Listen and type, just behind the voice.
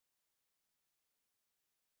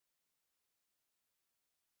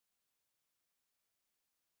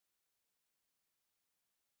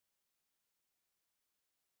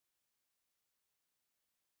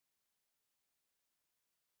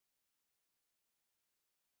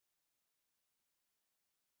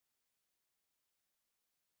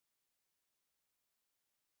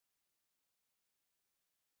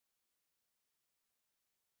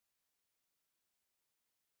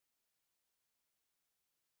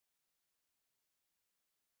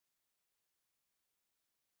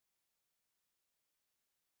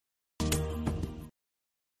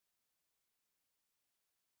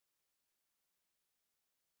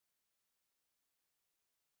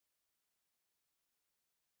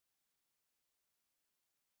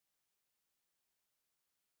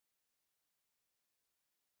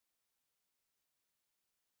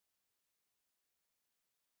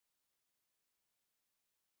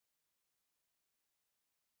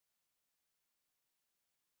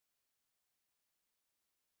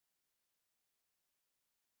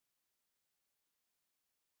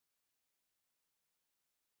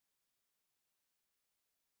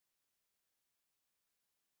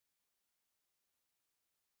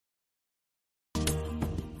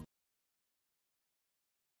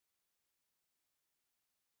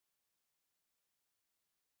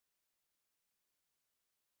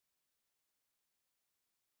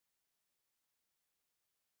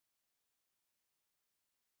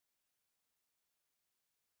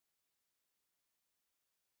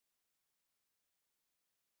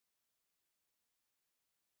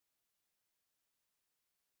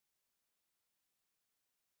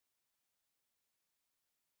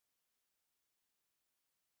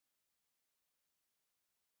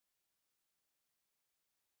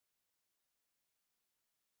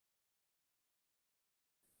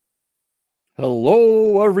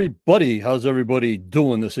Hello, everybody. How's everybody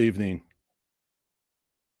doing this evening?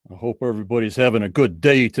 I hope everybody's having a good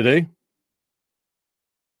day today.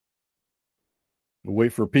 We'll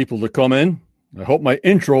wait for people to come in. I hope my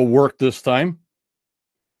intro worked this time.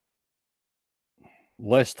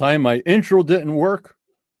 Last time my intro didn't work,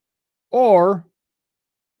 or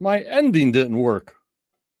my ending didn't work.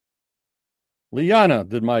 Liana,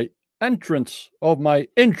 did my entrance of my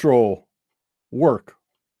intro work?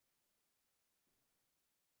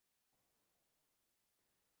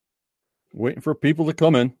 Waiting for people to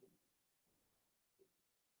come in.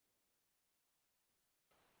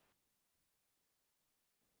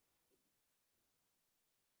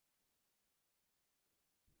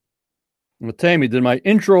 Tammy, did my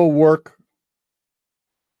intro work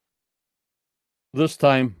this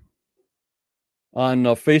time on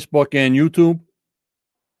Facebook and YouTube?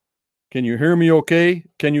 Can you hear me okay?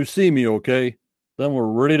 Can you see me okay? Then we're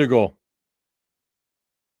ready to go.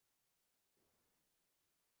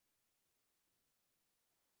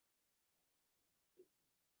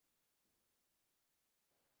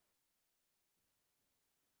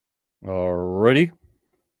 Alrighty.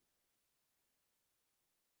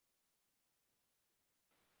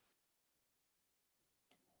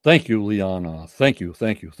 Thank you, Liana. Thank you.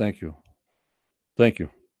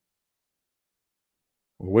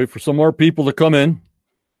 We'll wait for some more people to come in.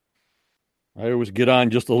 I always get on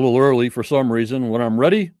just a little early for some reason. When I'm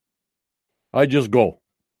ready, I just go.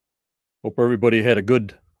 Hope everybody had a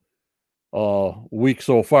good week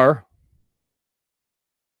so far.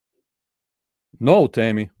 No,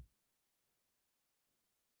 Tammy.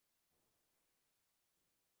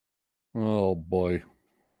 Oh, boy.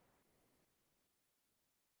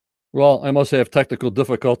 Well, I must have technical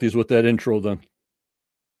difficulties with that intro then.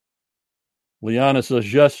 Liana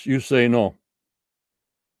says yes, you say no.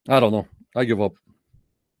 I don't know. I give up.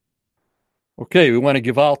 Okay, we want to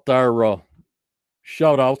give out our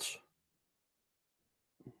shout outs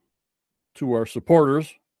to our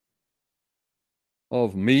supporters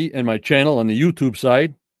of me and my channel on the YouTube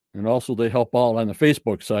side, and also they help out on the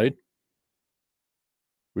Facebook side.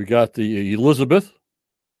 We got the Elizabeth,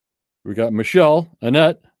 we got Michelle,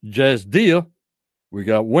 Annette, Jazdia, we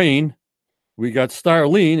got Wayne, we got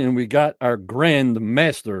Starlene, and we got our Grand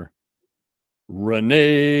Master,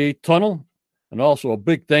 Renee Tunnel. And also a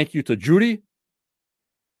big thank you to Judy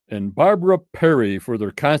and Barbara Perry for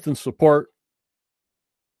their constant support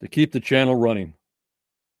to keep the channel running.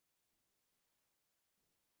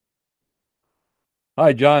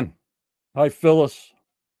 Hi, John. Hi, Phyllis.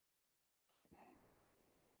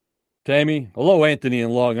 Tammy. Hello, Anthony in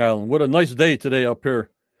Long Island. What a nice day today up here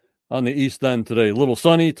on the East End today. A little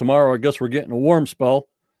sunny. Tomorrow, I guess we're getting a warm spell.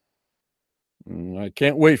 I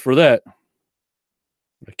can't wait for that.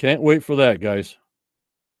 Guys.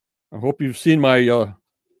 I hope you've seen my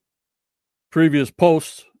previous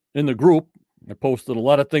posts in the group. I posted a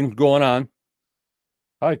lot of things going on.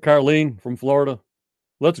 Hi, Carlene from Florida.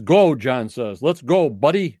 Let's go, John says. Let's go,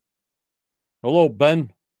 buddy. Hello,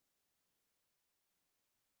 Ben.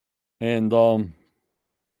 And I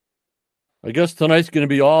guess tonight's going to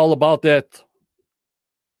be all about that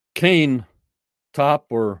cane top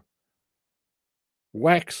or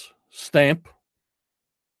wax stamp.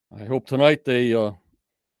 I hope tonight they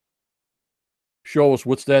show us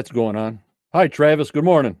what's that's going on. Hi, Travis. Good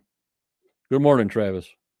morning. Good morning, Travis.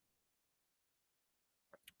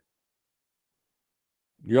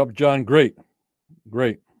 You up, John? Great.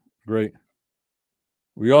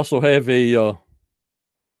 We also have a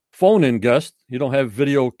phone-in guest. He don't have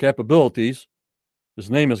video capabilities.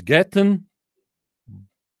 His name is Gaetan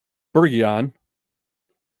Bergeron.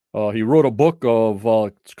 He wrote a book of,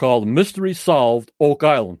 it's called Mystery Solved, Oak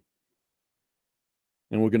Island.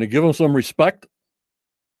 And we're going to give him some respect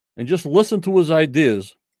and just listen to his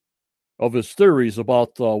ideas of his theories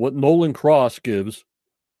about what Nolan Cross gives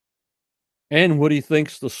and what he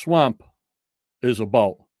thinks the swamp is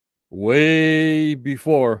about way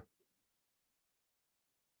before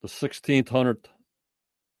the 16th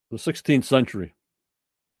century.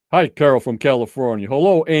 Hi, Carol from California.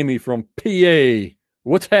 Hello, Amy from PA.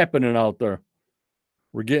 What's happening out there?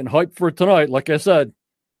 We're getting hyped for tonight. Like I said,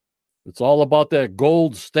 it's all about that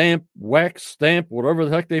gold stamp, wax stamp, whatever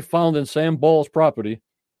the heck they found in Sam Ball's property.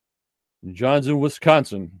 John's in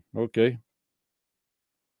Wisconsin. Okay.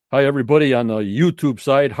 Hi, everybody on the YouTube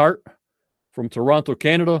side. Hart from Toronto,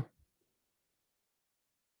 Canada.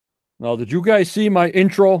 Now, did you guys see my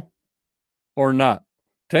intro or not?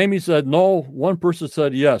 Tammy said no. One person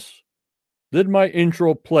said yes. Did my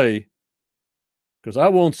intro play? Because I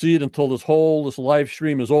won't see it until this live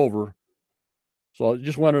stream is over. So I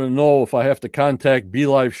just wanted to know if I have to contact Be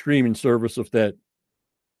Live streaming service if that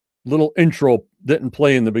little intro didn't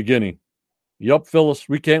play in the beginning. Yup, Phyllis,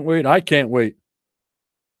 we can't wait. I can't wait.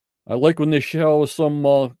 I like when they show us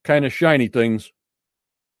some kind of shiny things.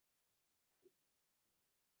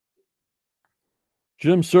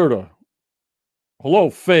 Jim Serta. Hello,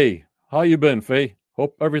 Faye. How you been, Faye?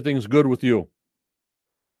 Hope everything's good with you.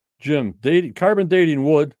 Jim, carbon dating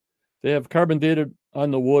wood. They have carbon dated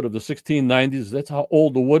on the wood of the 1690s. That's how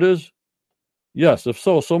old the wood is? Yes, if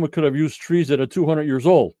so, someone could have used trees that are 200 years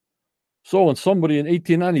old. So, and somebody in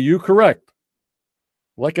 1890, you're correct.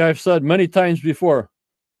 Like I've said many times before.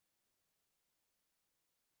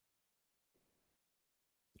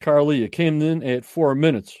 Carly, it came in at 4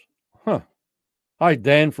 minutes. Huh. Hi,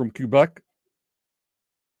 Dan from Quebec.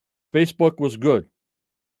 Facebook was good.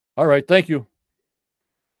 All right, thank you.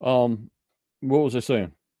 What was I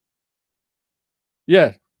saying?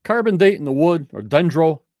 Yeah, carbon date in the wood or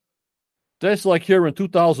dendro. That's like here in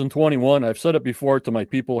 2021. I've said it before to my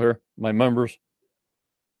people here, my members.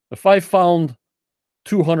 If I found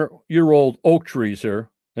 200-year-old oak trees here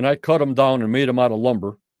and I cut them down and made them out of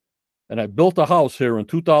lumber, and I built a house here in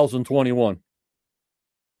 2021,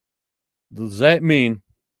 does that mean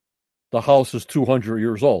the house is 200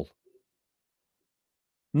 years old?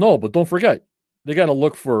 No, but don't forget, they got to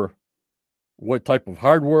look for what type of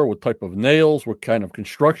hardware, what type of nails, what kind of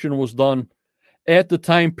construction was done at the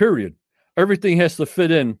time period. Everything has to fit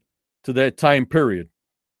in to that time period.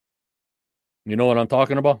 You know what I'm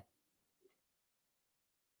talking about?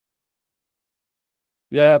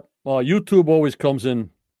 Yeah, YouTube always comes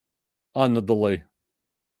in on the delay.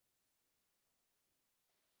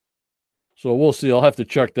 So we'll see. I'll have to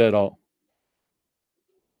check that out.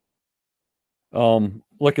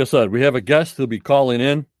 Like I said, we have a guest who'll be calling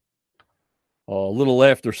in a little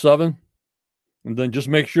after 7. And then just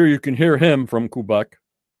make sure you can hear him from Quebec.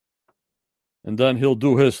 And then he'll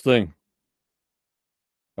do his thing.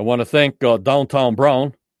 I want to thank Downtown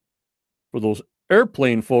Brown for those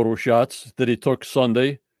airplane photo shots that he took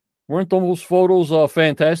Sunday. Weren't those photos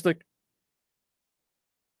fantastic?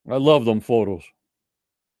 I love them photos.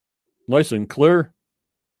 Nice and clear.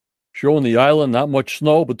 Showing the island, not much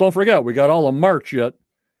snow. But don't forget, we got all of March yet.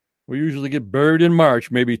 We usually get buried in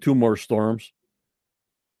March, maybe 2 more storms.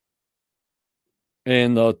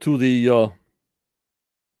 And to the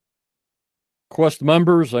Quest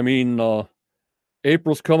members, I mean,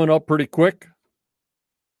 April's coming up pretty quick.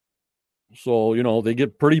 So, you know, they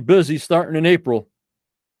get pretty busy starting in April.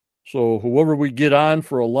 So whoever we get on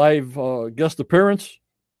for a live guest appearance,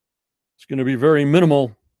 it's going to be very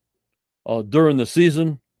minimal during the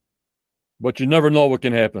season. But you never know what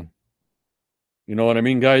can happen. You know what I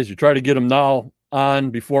mean, guys? You try to get them now on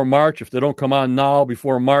before March. If they don't come on now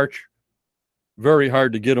before March, very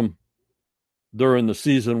hard to get them during the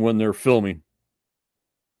season when they're filming.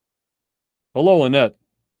 Hello, Annette.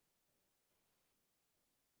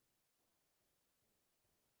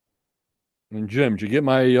 And Jim, did you get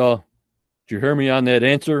my, did you hear me on that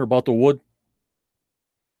answer about the wood?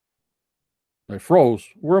 I froze.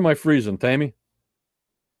 Where am I freezing, Tammy?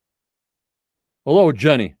 Hello,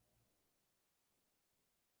 Jenny.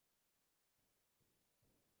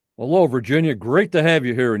 Hello, Virginia. Great to have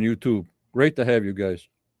you here on YouTube. Great to have you guys.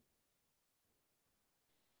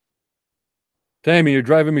 Tammy, you're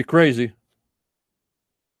driving me crazy.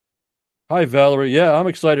 Hi, Valerie. Yeah, I'm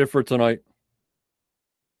excited for tonight.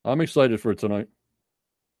 So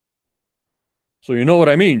you know what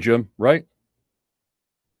I mean, Jim, right?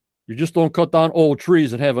 You just don't cut down old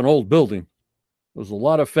trees and have an old building. There's a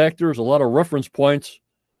lot of factors, a lot of reference points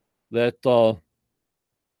that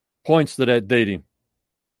points to that dating.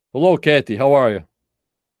 Hello, Kathy. How are you?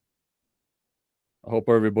 I hope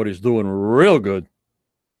everybody's doing real good.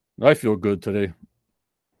 I feel good today.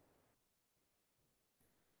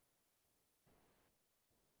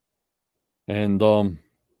 And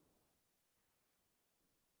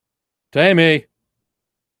Tammy,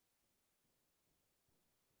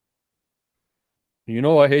 you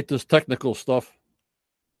know I hate this technical stuff.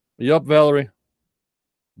 Yup, Valerie.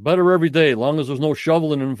 Better every day, long as there's no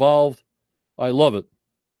shoveling involved. I love it.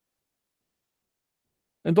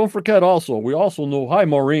 And don't forget also, we also know, hi,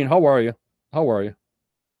 Maureen, how are you?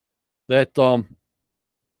 That the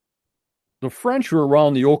French were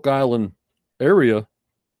around the Oak Island area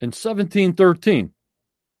in 1713.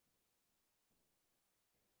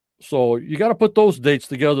 So you got to put those dates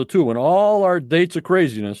together too. And all our dates of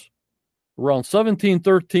craziness, around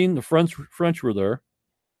 1713, the French were there.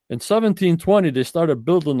 In 1720, they started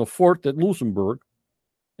building the fort at Luxembourg.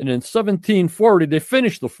 And in 1740, they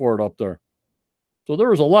finished the fort up there. So there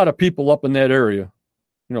was a lot of people up in that area.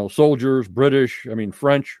 soldiers, British,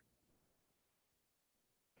 French.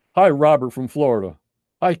 Hi, Robert from Florida.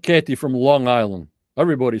 Hi, Kathy from Long Island.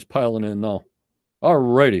 Everybody's piling in now. All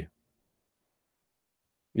righty.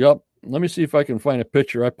 Yep. Let me see if I can find a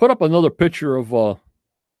picture. I put up another picture of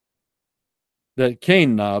that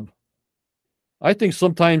cane knob. I think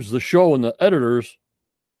sometimes the show and the editors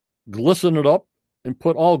glisten it up and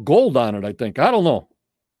put all gold on it, I think. I don't know.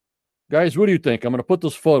 Guys, what do you think? I'm going to put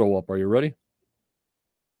this photo up. Are you ready?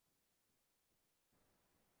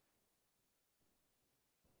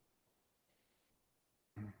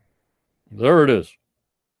 There it is.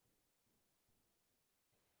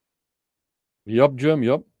 Yep, Jim.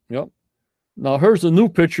 Yep. Now, here's a new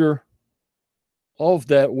picture of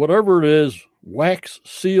that, whatever it is, wax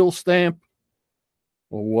seal stamp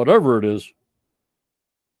or whatever it is.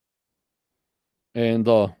 And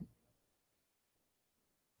I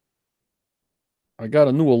got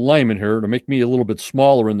a new alignment here to make me a little bit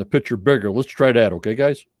smaller and the picture bigger. Let's try that, okay,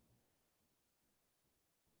 guys?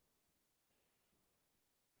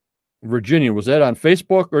 Virginia, was that on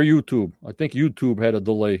Facebook or YouTube? I think YouTube had a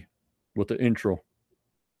delay with the intro.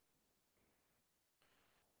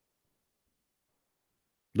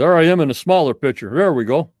 There I am in a smaller picture. There we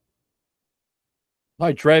go.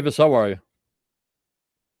 Hi, Travis. How are you?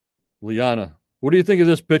 Liana, what do you think of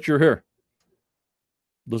this picture here?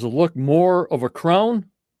 Does it look more of a crown?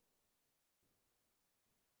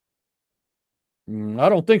 I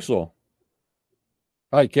don't think so.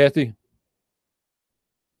 Hi, Kathy.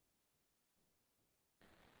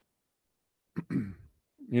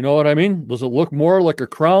 You know what I mean? Does it look more like a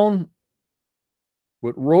crown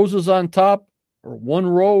with roses on top or one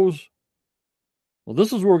rose? Well,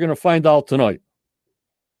 this is what we're going to find out tonight.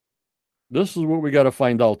 This is what we got to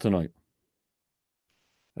find out tonight.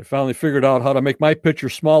 I finally figured out how to make my picture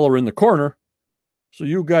smaller in the corner so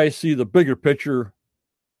you guys see the bigger picture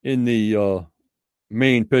in the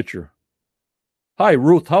main picture. Hi,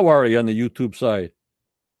 Ruth. How are you on the YouTube side?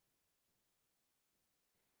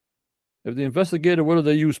 Have they investigated whether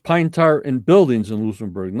they use pine tar in buildings in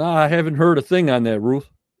Luxembourg? Nah, I haven't heard a thing on that, Ruth.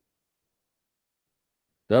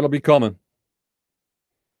 That'll be coming.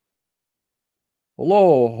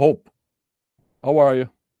 Hello, Hope. How are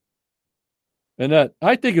you? And that,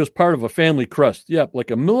 I think it was part of a family crest. Yep,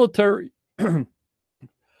 like a military,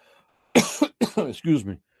 excuse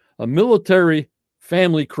me, a military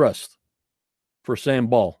family crest for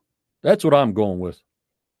Sambal. That's what I'm going with.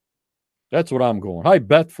 That's what I'm going. Hi,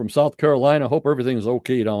 Beth from South Carolina. Hope everything's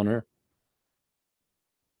okay down there.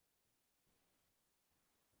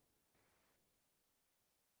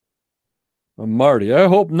 Marty, I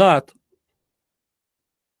hope not.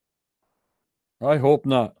 I hope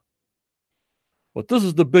not. But this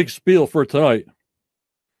is the big spiel for tonight.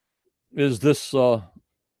 Is this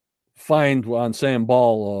find on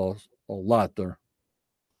Sambal a lot there?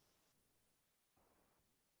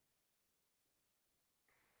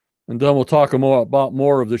 And then we'll talk about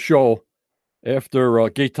more of the show after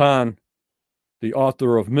Gaetan, the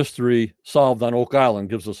author of Mystery Solved on Oak Island,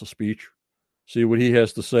 gives us a speech. See what he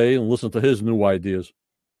has to say and listen to his new ideas.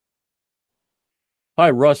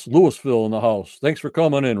 Hi, Russ. Louisville in the house. Thanks for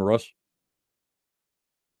coming in, Russ.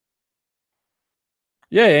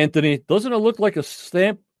 Yeah, Anthony. Doesn't it look like a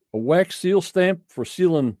stamp, a wax seal stamp for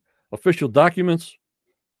sealing official documents?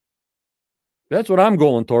 That's what I'm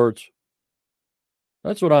going towards.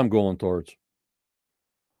 That's what I'm going towards.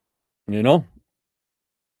 You know?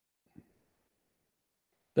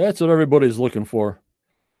 That's what everybody's looking for.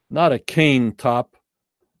 Not a cane top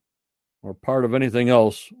or part of anything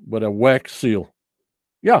else, but a wax seal.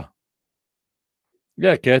 Yeah.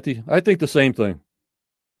 Yeah, Kathy. I think the same thing.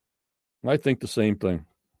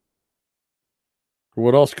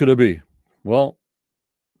 What else could it be? Well,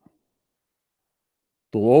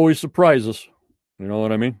 they'll always surprise us. You know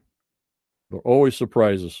what I mean? They'll always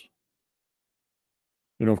surprise us.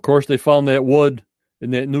 Of course, they found that wood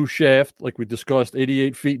in that new shaft, like we discussed,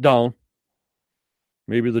 88 feet down.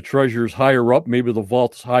 Maybe the treasure's higher up. Maybe the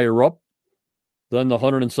vault's higher up than the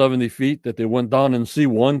 170 feet that they went down in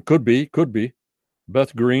C1. Could be.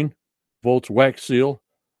 Beth Green, Volt's wax seal.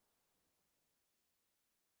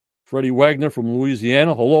 Freddie Wagner from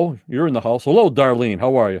Louisiana. Hello, you're in the house. Hello, Darlene.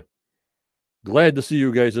 How are you? Glad to see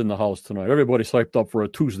you guys in the house tonight. Everybody's hyped up for a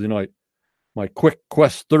Tuesday night. My quick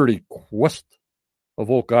Quest 30 Quest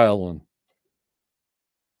of Oak Island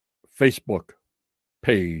Facebook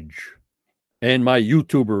page and my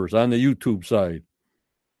YouTubers on the YouTube side.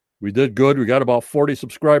 We did good. We got about 40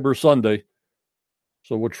 subscribers Sunday.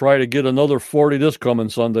 So we'll try to get another 40 this coming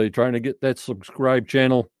Sunday, trying to get that subscribe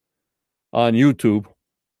channel on YouTube.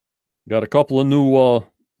 Got a couple of new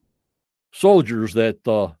soldiers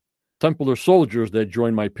that Templar soldiers that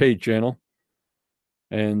join my paid channel,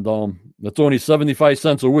 and that's only 75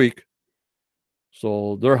 cents a week.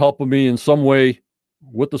 So they're helping me in some way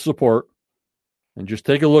with the support, and just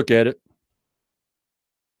take a look at it.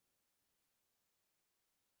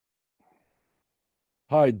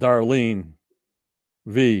 Hi, Darlene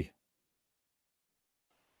V.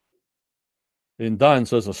 And Don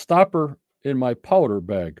says, a stopper in my powder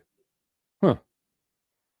bag. Huh.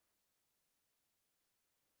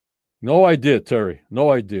 No idea, Terry.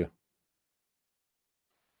 No idea.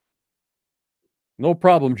 No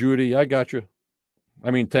problem, Judy. I got you.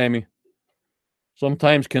 I mean, Tammy.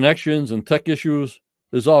 Sometimes connections and tech issues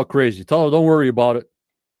is all crazy. Tell her, don't worry about it.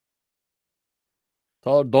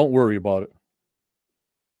 Tell her, don't worry about it.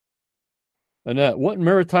 Annette, what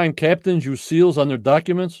maritime captains use seals on their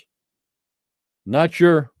documents? Not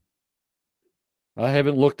sure. I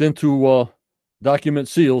haven't looked into document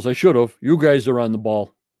seals. I should have. You guys are on the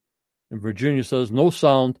ball. And Virginia says, no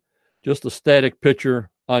sound, just a static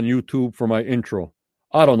picture on YouTube for my intro.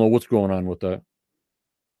 I don't know what's going on with that.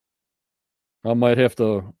 I might have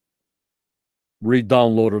to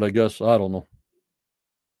re-download it, I guess. I don't know.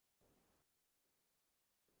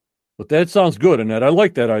 But that sounds good, Annette. I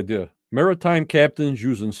like that idea. Maritime captains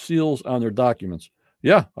using seals on their documents.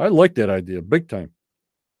 Yeah, I like that idea. Big time.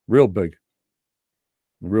 Real big.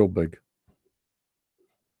 Real big.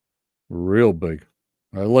 Real big.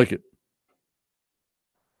 I like it.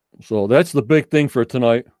 So that's the big thing for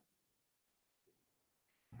tonight.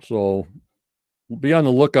 So be on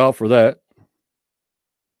the lookout for that.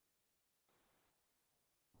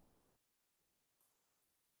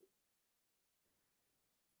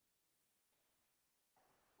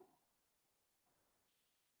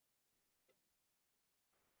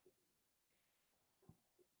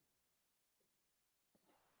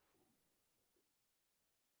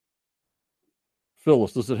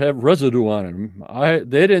 Phyllis, does it have residue on it?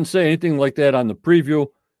 They didn't say anything like that on the preview.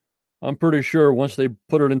 I'm pretty sure once they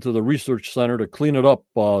put it into the research center to clean it up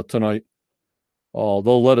tonight,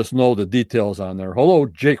 they'll let us know the details on there. Hello,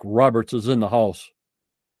 Jake Roberts is in the house.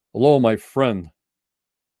 Hello, my friend.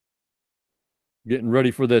 Getting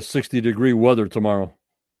ready for that 60-degree weather tomorrow.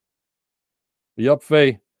 Yep,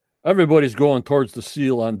 Faye. Everybody's going towards the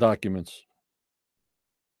seal on documents.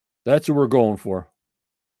 That's what we're going for.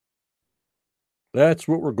 That's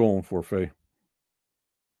what we're going for, Faye.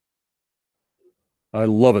 I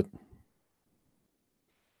love it.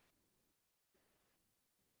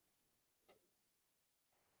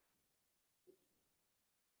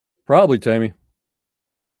 Probably, Tammy.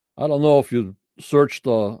 I don't know if you searched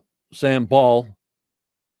Sam Ball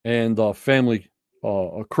and family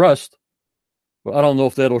crest, but I don't know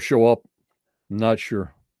if that'll show up. Not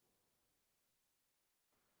sure.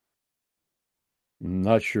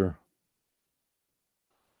 Not sure.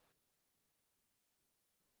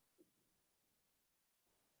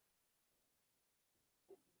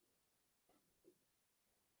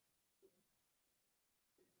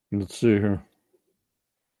 Let's see here.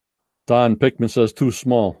 Don Pickman says too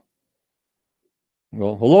small.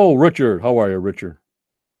 Well, hello, Richard. How are you, Richard?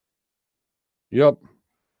 Yep.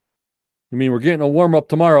 I mean, we're getting a warm up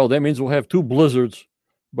tomorrow. That means we'll have 2 blizzards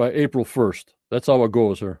by April 1st. That's how it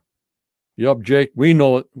goes here. Yep, Jake, we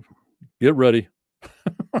know it. Get ready.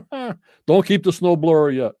 Don't keep the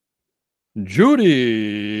snowblower yet.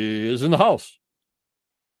 Judy is in the house.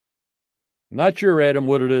 Not sure, Adam,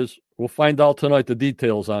 what it is. We'll find out tonight the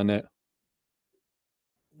details on that.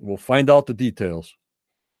 We'll find out the details.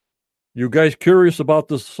 You guys curious about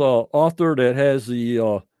this author that has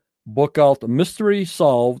the book out, Mystery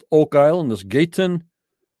Solved, Oak Island, this Gaetan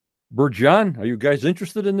Bergeron? Are you guys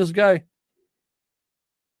interested in this guy?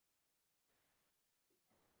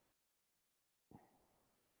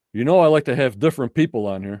 You know I like to have different people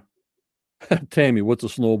on here. Tammy, what's a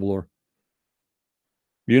snowblower?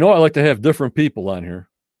 You know I like to have different people on here.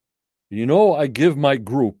 You know I give my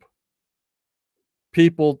group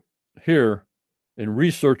people here and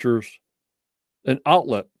researchers an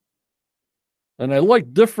outlet. And I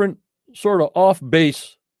like different sort of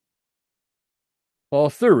off-base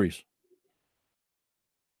theories.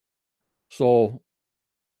 So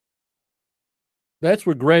that's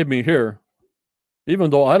what grabbed me here.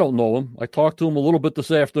 Even though I don't know him, I talked to him a little bit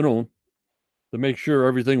this afternoon to make sure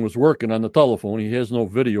everything was working on the telephone. He has no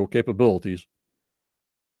video capabilities.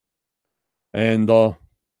 And,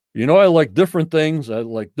 you know, I like different things. I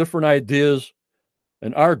like different ideas.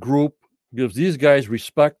 And our group gives these guys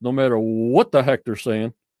respect no matter what the heck they're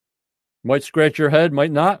saying. Might scratch your head,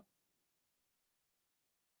 might not.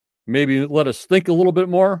 Maybe let us think a little bit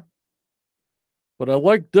more. But I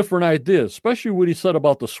like different ideas, especially what he said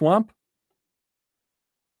about the swamp.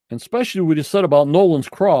 and especially what he said about Nolan's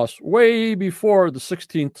cross way before the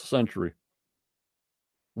 16th century,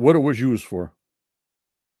 what it was used for.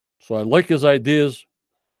 So I like his ideas,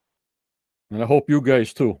 and I hope you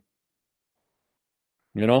guys too.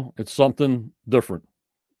 You know, it's something different,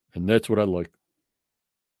 and that's what I like.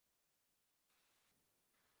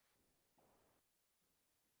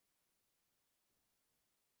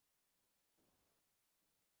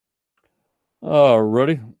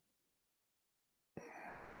 Alrighty.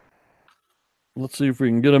 Let's see if we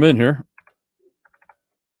can get him in here.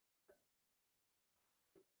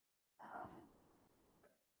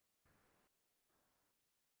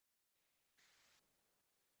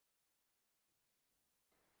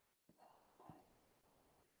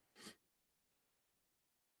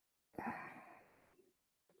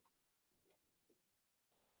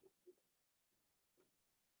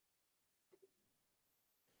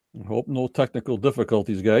 I hope no technical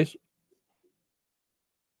difficulties, guys.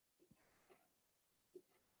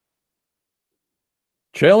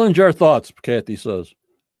 Challenge our thoughts, Kathy says.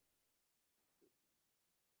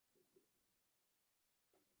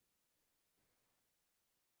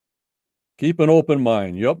 Keep an open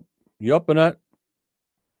mind. Yep, and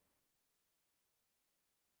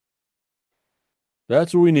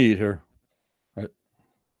that's what we need here. All right.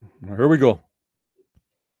 Here we go.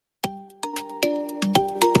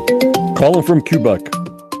 Calling from Quebec.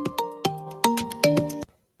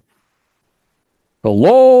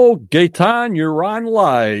 Hello, Gaetan, you're on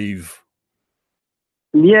live.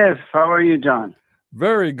 Yes, how are you, John?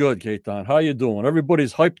 Very good, Gaetan. How you doing?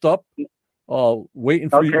 Everybody's hyped up,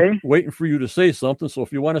 waiting for you to say something. So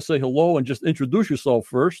if you want to say hello and just introduce yourself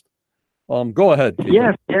first, go ahead,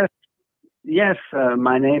 Gaetan. Yes.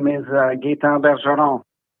 My name is Gaetan Bergeron.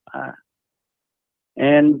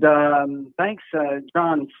 And thanks,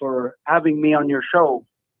 John, for having me on your show.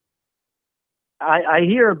 I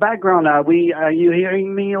hear a background. Are you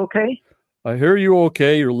hearing me okay? I hear you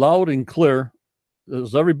okay. You're loud and clear.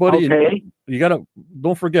 Is everybody okay?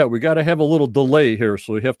 Don't forget, we got to have a little delay here.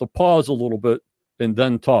 So you have to pause a little bit and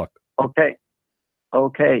then talk. Okay.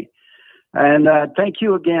 And thank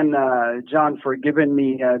you again, John, for giving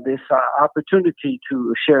me this opportunity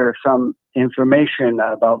to share some information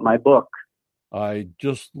about my book. I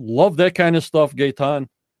just love that kind of stuff, Gaetan,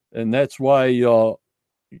 and that's why you're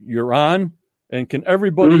on. And can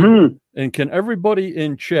everybody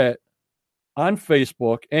in chat on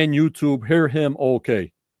Facebook and YouTube hear him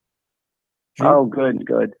okay?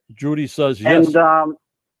 Good. Judy says yes. And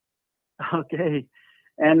okay.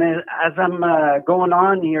 And as I'm going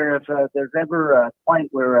on here, if there's ever a point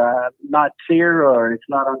where I'm not clear or it's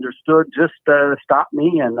not understood, just stop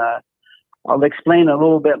me and I'll explain a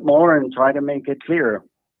little bit more and try to make it clear.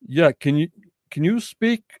 Yeah, can you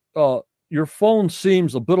speak? Your phone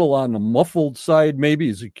seems a bit on the muffled side.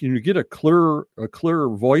 Maybe can you get a clearer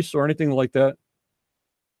voice or anything like that?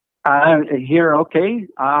 Here, okay.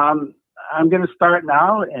 I'm going to start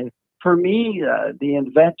now. For me,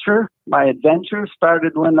 my adventure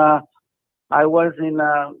started when I was in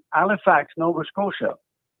Halifax, Nova Scotia.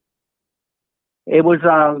 It was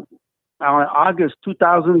on August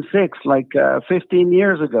 2006, like 15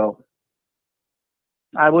 years ago.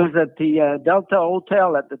 I was at the Delta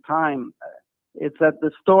Hotel at the time. It's at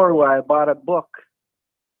the store where I bought a book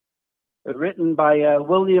written by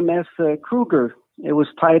William S. Kruger. It was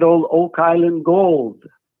titled Oak Island Gold.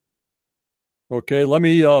 Okay, let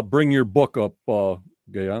me bring your book up,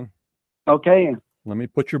 Gaetan. Okay. Let me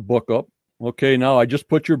put your book up. Okay, now I just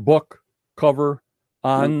put your book cover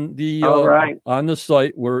on the on the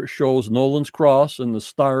site where it shows Nolan's cross and the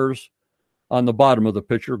stars on the bottom of the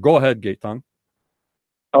picture. Go ahead, Gaetan.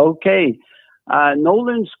 Okay.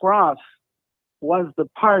 Nolan's cross was the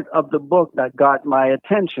part of the book that got my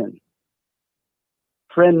attention.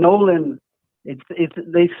 Fred Nolan,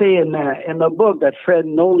 they say in the book that Fred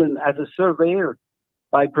Nolan, as a surveyor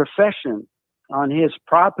by profession, on his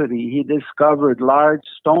property, he discovered large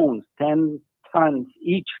stones, 10 tons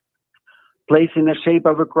each, placed in the shape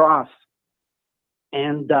of a cross.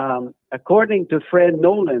 And according to Fred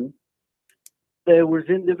Nolan, there was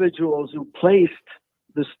individuals who placed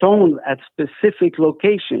the stone at specific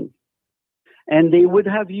location, and they would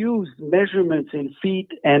have used measurements in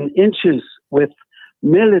feet and inches with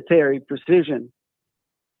military precision.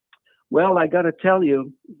 Well, I got to tell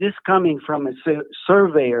you, this coming from a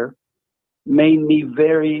surveyor made me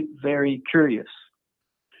very, very curious.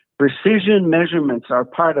 Precision measurements are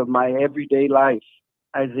part of my everyday life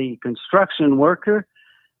as a construction worker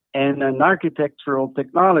and an architectural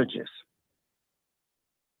technologist.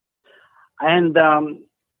 And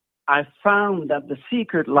I found that the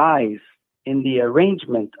secret lies in the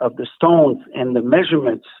arrangement of the stones and the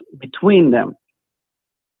measurements between them.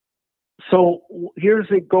 So here's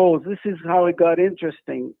it goes. This is how it got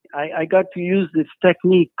interesting. I got to use this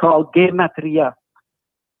technique called gematria.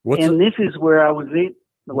 This is where I was...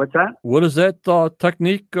 What's that? What is that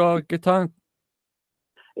technique, Gaetan?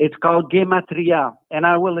 It's called gematria, and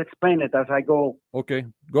I will explain it as I go. Okay,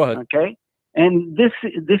 go ahead. Okay, and this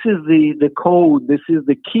is the code. This is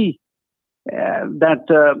the key that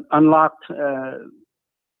unlocked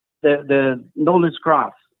the Nolan's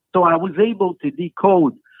cross. So I was able to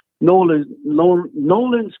decode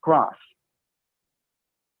Nolan's cross.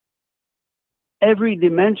 Every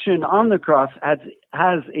dimension on the cross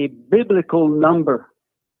has a biblical number.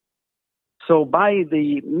 So by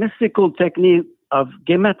the mystical technique of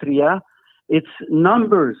gematria, it's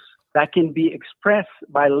numbers that can be expressed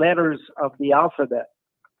by letters of the alphabet.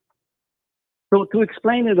 So to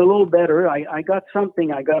explain it a little better, I got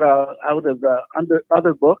something I got out of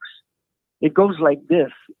other books. It goes like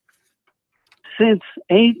this. Since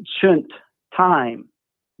ancient time,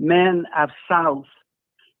 men have sought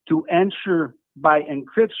to ensure by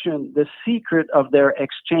encryption the secret of their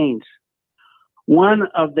exchange. One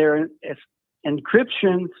of their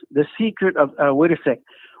encryptions, the secret of,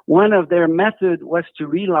 one of their methods was to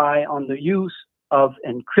rely on the use of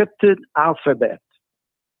encrypted alphabet.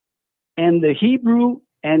 And the Hebrew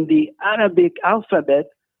and the Arabic alphabet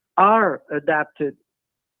are adapted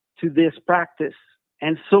to this practice,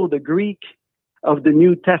 and so the Greek of the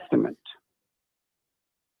New Testament.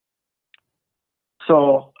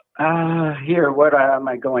 So here, what am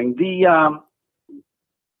I going?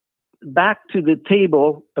 Back to the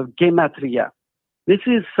table of gematria. This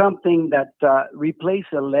is something that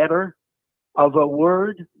replaces a letter of a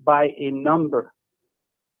word by a number.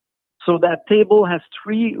 So that table has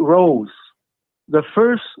 3 rows. The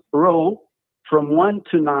first row, from 1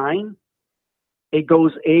 to 9, it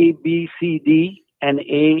goes A, B, C, D, and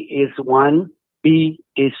A is 1, B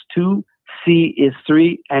is 2, C is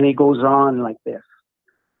 3, and it goes on like this.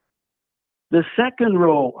 The second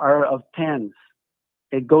row are of tens.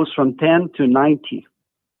 It goes from 10 to 90.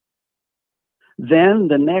 Then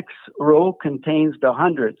the next row contains the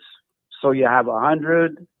hundreds. So you have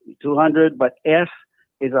 100, 200, but S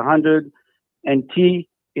is 100 and T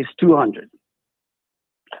is 200.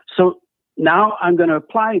 So now I'm going to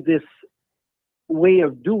apply this way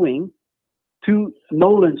of doing to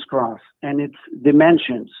Nolan's cross and its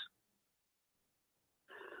dimensions.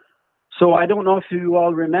 So I don't know if you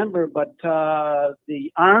all remember, but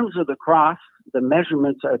the arms of the cross, the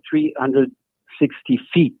measurements are 360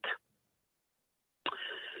 feet.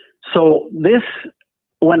 So this,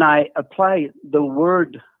 when I apply the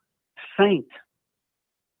word saint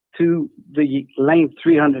to the length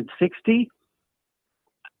 360,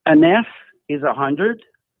 an S is 100,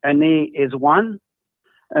 an A is 1,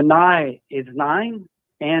 an I is 9,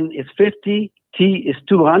 N is 50, T is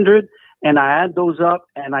 200, and I add those up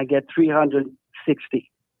and I get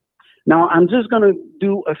 360. Now I'm just going to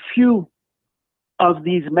do a few of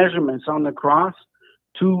these measurements on the cross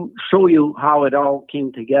to show you how it all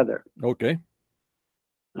came together. Okay.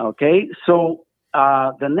 Okay, so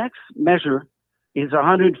the next measure is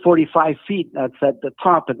 145 feet. That's at the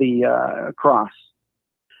top of the cross.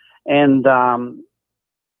 And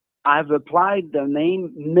I've applied the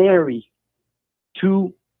name Mary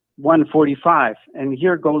to 145. And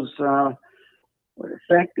here goes,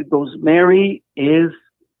 it goes, Mary is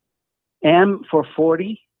M for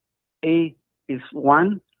 40, A is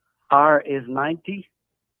 1, R is 90,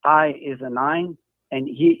 I is a 9, and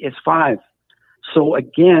he is 5. So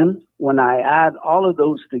again, when I add all of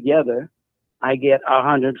those together, I get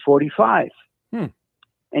 145.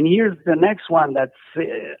 And here's the next one.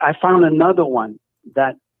 I found another one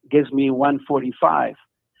that gives me 145.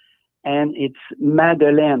 And it's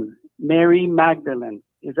Madeleine, Mary Magdalene.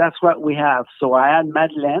 That's what we have. So I add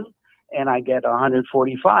Madeleine and I get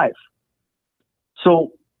 145.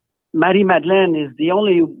 So Mary Magdalene is the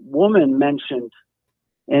only woman mentioned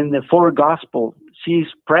in the 4 Gospels. She's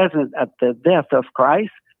present at the death of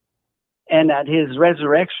Christ and at his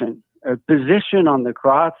resurrection. Her position on the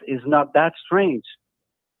cross is not that strange.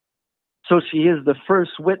 So she is the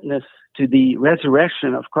first witness to the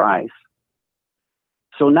resurrection of Christ.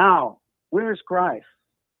 So now, where's Christ?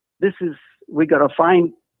 We got to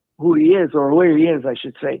find who he is, or where he is, I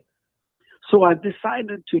should say. So I've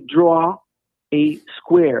decided to draw a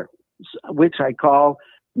square, which I call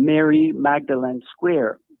Mary Magdalene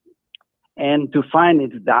Square. And to find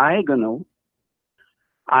its diagonal,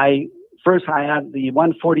 I had the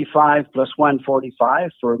 145 plus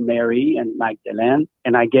 145 for Mary and Magdalene,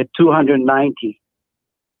 and I get 290.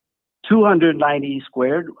 290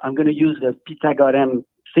 squared. I'm going to use the Pythagorean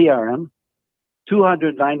theorem.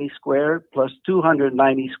 290 squared plus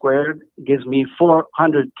 290 squared gives me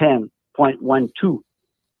 410.12.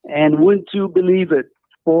 And wouldn't you believe it?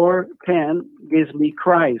 410 gives me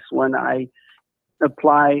Christ when I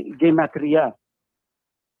apply gematria.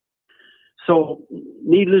 So,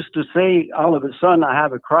 needless to say, all of a sudden I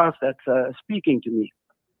have a cross that's speaking to me.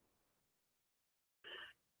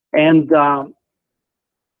 And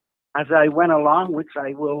as I went along, which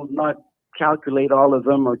I will not calculate all of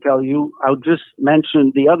them or tell you, I'll just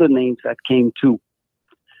mention the other names that came too.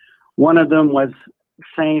 One of them was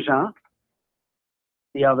Saint Jean.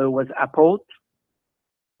 The other was Apôtre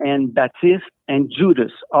and Baptiste and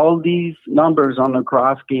Judas. All these numbers on the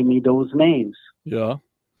cross gave me those names. Yeah.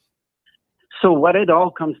 So what it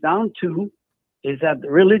all comes down to is that the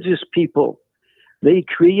religious people, they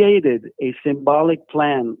created a symbolic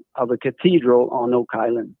plan of a cathedral on Oak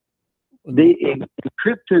Island. They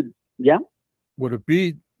encrypted, yeah? Would it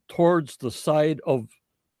be towards the side of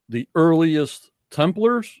the earliest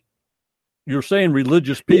Templars? You're saying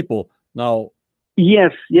religious people. Now,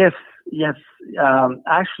 Yes.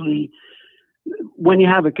 Actually, when you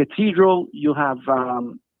have a cathedral, you have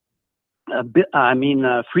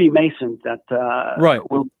Freemasons that right.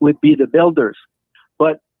 would be the builders,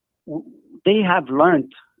 but they have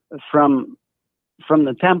learned from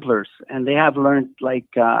the Templars, and they have learned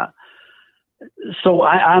So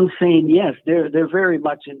I'm saying yes, they're very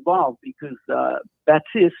much involved because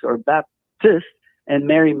Baptiste and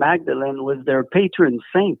Mary Magdalene was their patron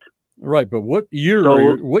saint. Right, but what year?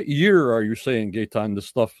 What year are you saying, Gaetan? This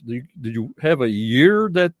stuff? Did you have a year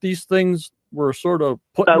that these things were sort of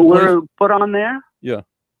put on there? Yeah.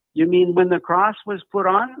 You mean when the cross was put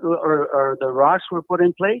on, or the rocks were put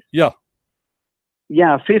in place? Yeah.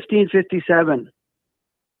 Yeah, 1557.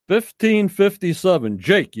 1557.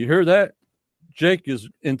 Jake, you hear that? Jake is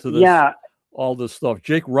into this. Yeah. All this stuff.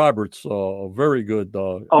 Jake Roberts, a very good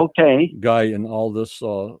guy in all this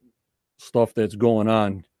stuff that's going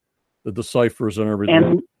on, the deciphers and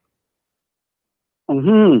everything.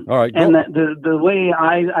 All right. And the way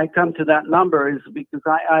I come to that number is because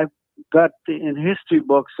I've got in history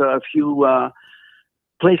books a few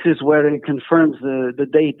places where it confirms the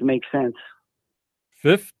date makes sense.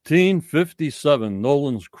 1557,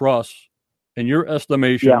 Nolan's Cross, in your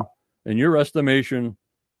estimation,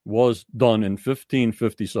 was done in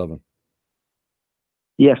 1557.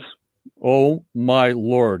 Yes. Oh my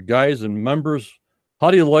Lord, guys and members, how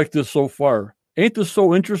do you like this so far? Ain't this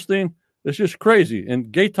so interesting? It's just crazy.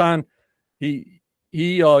 And Gaetan, he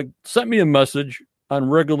sent me a message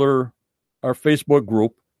on our Facebook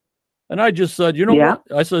group, and I just said, you know what?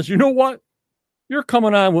 I says, you know what? You're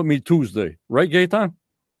coming on with me Tuesday, right, Gaetan?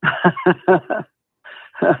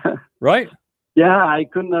 Right? Yeah, I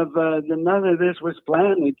couldn't have. None of this was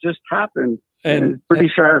planned. It just happened. And it's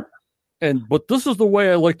pretty sharp. But this is the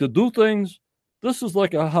way I like to do things. This is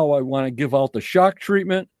like how I want to give out the shock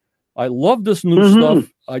treatment. I love this new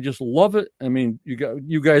stuff. I just love it. I mean,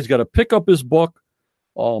 you guys got to pick up his book.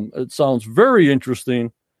 It sounds very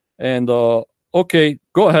interesting. And okay,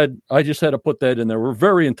 go ahead. I just had to put that in there. We're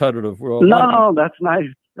very tentative. No, that's nice.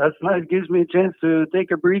 That's nice. Gives me a chance to take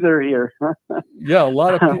a breather here. Yeah, a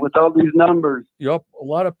lot of people, with all these numbers. Yep, a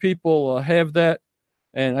lot of people have that,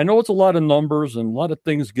 and I know it's a lot of numbers, and a lot of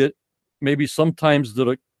things get maybe sometimes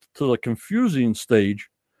to the confusing stage.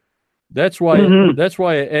 That's why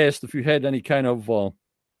I asked if you had any kind of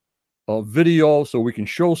a video so we can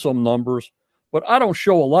show some numbers. But I don't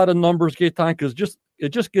show a lot of numbers, Gaetan, because it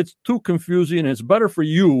just gets too confusing, and it's better for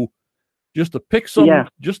you just to pick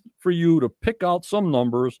just for you to pick out some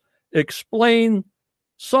numbers, explain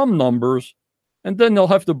some numbers, and then they'll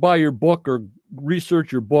have to buy your book or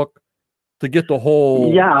research your book to get the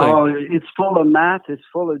whole thing. It's full of math. It's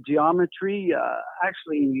full of geometry.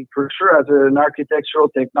 Actually, for sure, as an architectural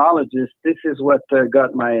technologist, this is what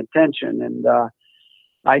got my attention. And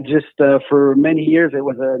I just, for many years, it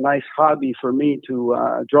was a nice hobby for me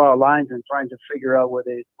to draw lines and trying to figure out what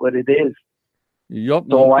it is. Yep.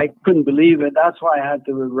 So I couldn't believe it. That's why I had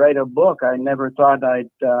to write a book. I never thought I'd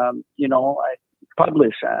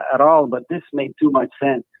publish at all, but this made too much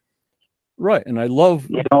sense. Right, and I love...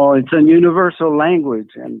 it's a universal language,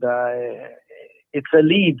 and it's a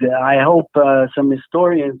lead. I hope some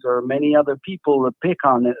historians or many other people will pick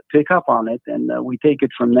up on it, and we take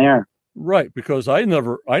it from there. Right, because I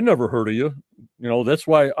never heard of you. That's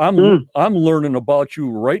why I'm learning about you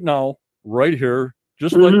right now, right here.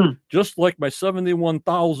 Just like my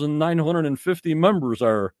 71,950 members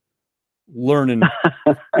are learning.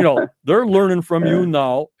 They're learning from you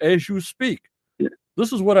now as you speak.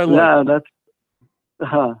 This is what I like.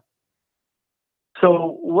 Yeah,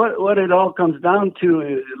 So what it all comes down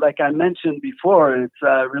to, like I mentioned before, it's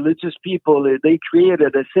religious people. They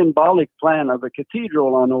created a symbolic plan of a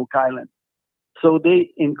cathedral on Oak Island. So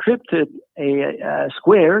they encrypted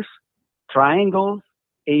squares, triangles,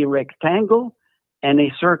 a rectangle, and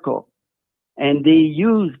a circle. And they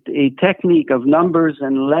used a technique of numbers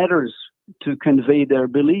and letters to convey their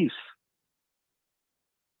beliefs.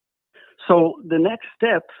 So the next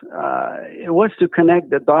step was to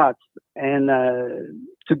connect the dots and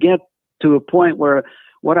to get to a point where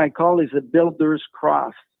what I call is a builder's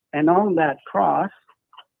cross. And on that cross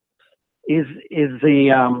is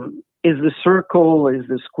the circle, is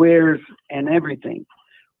the squares, and everything.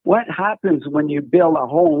 What happens when you build a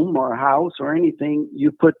home or a house or anything,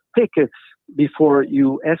 you put pickets before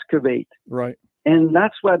you excavate. Right. And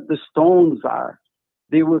that's what the stones are.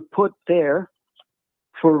 They were put there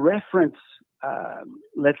for reference,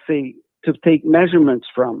 let's say, to take measurements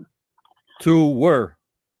from. To where?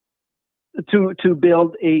 To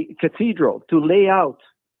build a cathedral, to lay out.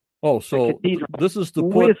 Oh, so this is to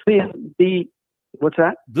put within the, what's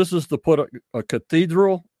that? This is to put a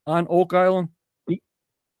cathedral on Oak Island?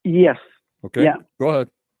 Yes. Okay. Yeah. Go ahead.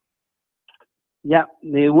 Yeah,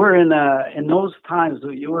 they were in those times.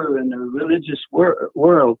 You were in the religious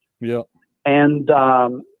world. Yeah. And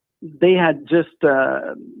they had just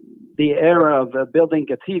the era of building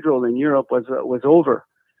cathedral in Europe was over.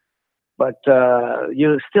 But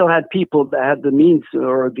you still had people that had the means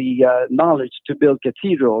or the knowledge to build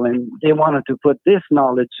cathedral, and they wanted to put this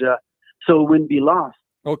knowledge so it wouldn't be lost.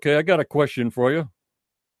 Okay, I got a question for you.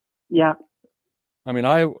 Yeah. I mean,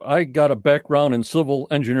 I got a background in civil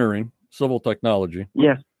engineering, civil technology.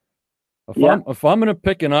 Yes. If I'm going to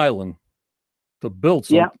pick an island to build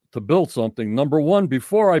something, number one,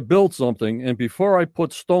 before I build something and before I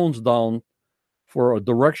put stones down for a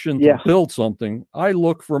direction to build something, I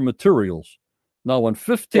look for materials. Now in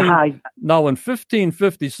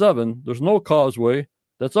 1557, there's no causeway.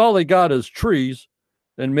 That's all they got is trees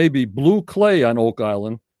and maybe blue clay on Oak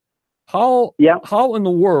Island. How in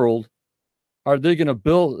the world are they going to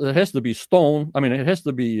build? It has to be stone. I mean, it has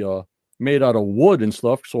to be made out of wood and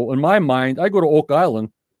stuff. So in my mind, I go to Oak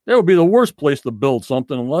Island. That would be the worst place to build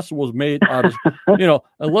something unless it was made out of,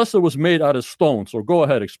 unless it was made out of stone. So go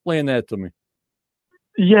ahead, explain that to me.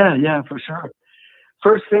 Yeah, for sure.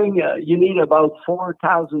 First thing, you need about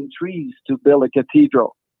 4,000 trees to build a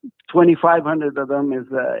cathedral. 2,500 of them is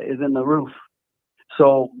in the roof.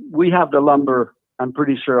 So we have the lumber, I'm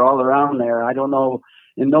pretty sure, all around there. I don't know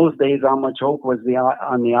in those days how much oak was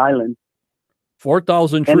on the island.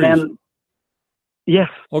 4,000 trees. And then, yes.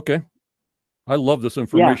 Okay. I love this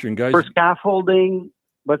information, guys. For scaffolding,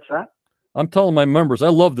 what's that? I'm telling my members, I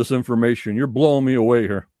love this information. You're blowing me away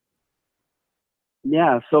here.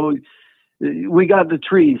 Yeah, so we got the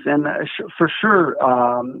trees, and for sure,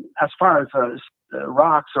 as far as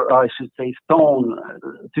rocks, or I should say stone,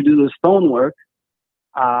 to do the stonework,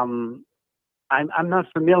 I'm not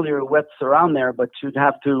familiar with what's around there, but you'd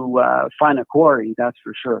have to find a quarry, that's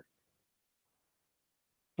for sure.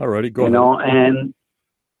 All righty, go ahead. And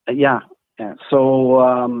yeah.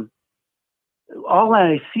 So all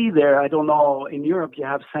I see there, I don't know, in Europe you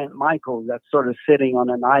have St. Michael that's sort of sitting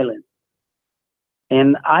on an island.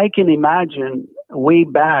 And I can imagine way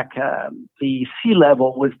back, the sea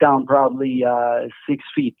level was down probably 6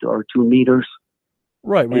 feet or 2 meters.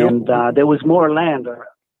 Right. And there was more land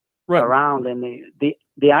around, and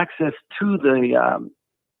the access to the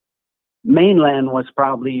mainland was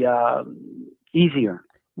probably easier.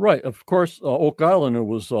 Right. Of course, Oak Island, it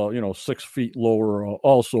was, 6 feet lower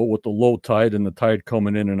also with the low tide and the tide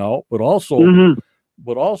coming in and out. But also,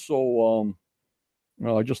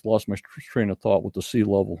 I just lost my train of thought with the sea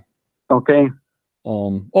level. Okay.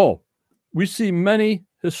 We see many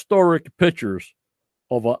historic pictures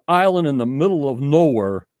of an island in the middle of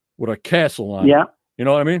nowhere with a castle on it. Yeah. You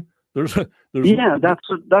know what I mean? There's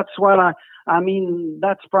that's what I mean,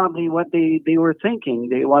 that's probably what they were thinking.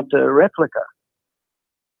 They want a replica.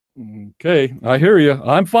 Okay, I hear you.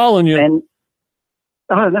 I'm following you. And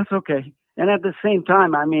that's okay. And at the same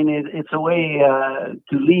time, I mean, it's a way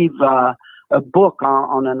to leave a book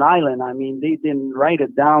on an island. I mean, they didn't write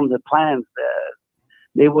it down, the plans.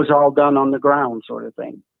 It was all done on the ground, sort of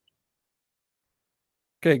thing.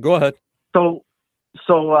 Okay, go ahead. So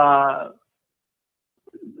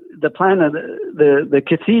the plan of the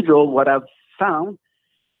cathedral, what I've found,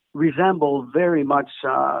 resembles very much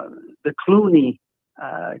the Cluny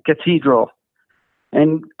Cathedral.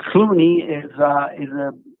 And Cluny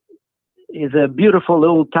is a beautiful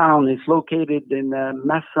little town. It's located in the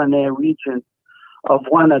Massanet region of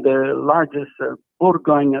one of the largest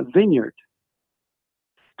Bourgogne vineyard.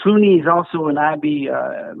 Cluny is also an abbey,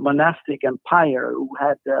 monastic empire who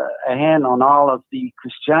had a hand on all of the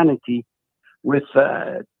Christianity with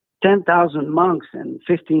 10,000 monks and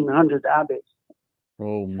 1,500 abbeys.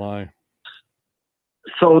 Oh, my.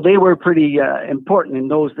 So they were pretty important in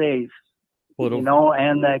those days, you know,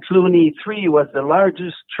 and Cluny III was the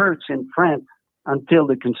largest church in France until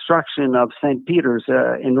the construction of St. Peter's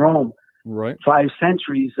in Rome, right, 5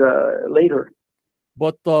 centuries later.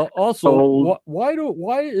 But also,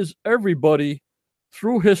 why is everybody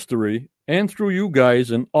through history and through you guys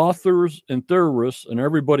and authors and theorists and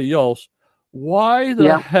everybody else, why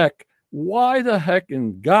the heck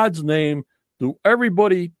in God's name do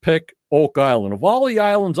everybody pick Oak Island? Of all the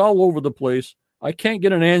islands all over the place, I can't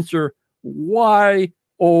get an answer. Why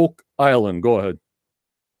Oak Island? Go ahead.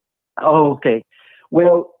 Oh, okay.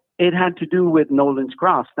 Well, it had to do with Nolan's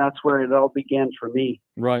Cross. That's where it all began for me.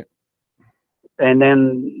 Right. And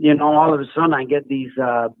then, you know, all of a sudden I get these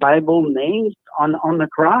Bible names on the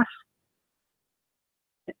cross.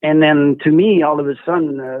 And then to me, all of a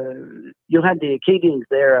sudden, you had the Acadians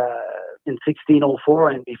there in 1604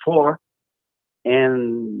 and before.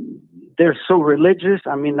 And they're so religious.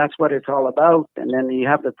 I mean, that's what it's all about. And then you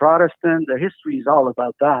have the Protestant. The history is all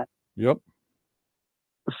about that. Yep.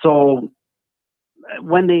 So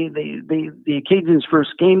when the Acadians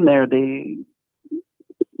first came there, they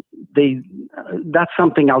that's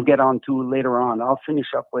something I'll get on to later on. I'll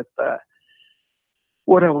finish up with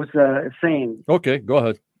what I was saying. Okay, go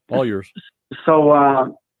ahead. All yours.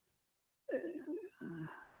 So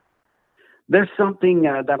there's something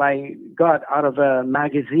that I got out of a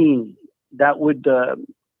magazine that would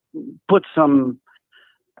put some,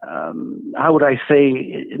 how would I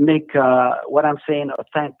say, make what I'm saying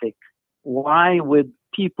authentic. Why would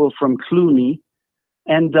people from Cluny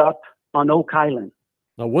end up on Oak Island?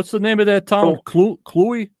 Now, what's the name of that town?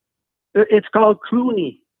 Cluny? It's called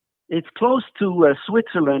Cluny. It's close to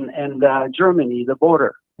Switzerland and Germany, the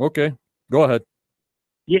border. Okay, go ahead.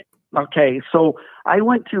 Yeah. Okay. So I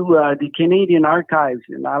went to the Canadian Archives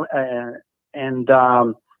and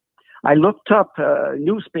I looked up a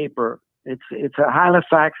newspaper. It's a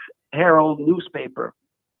Halifax Herald newspaper.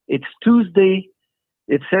 It's Tuesday.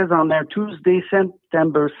 It says on there Tuesday,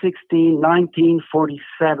 September 16,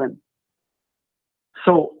 1947.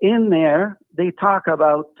 So in there, they talk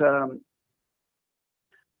about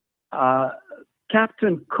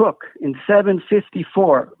Captain Cook in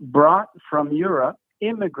 754 brought from Europe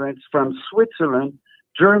immigrants from Switzerland,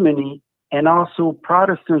 Germany, and also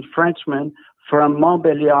Protestant Frenchmen from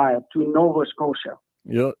Montbéliard to Nova Scotia.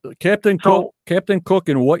 Yeah, Captain Cook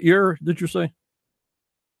in what year did you say?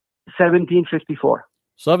 1754.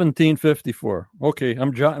 1754. Okay,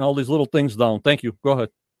 I'm jotting all these little things down. Thank you. Go ahead.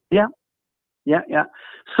 Yeah.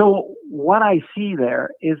 So what I see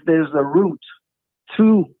there is there's a route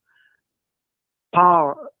to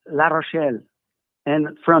Port La Rochelle,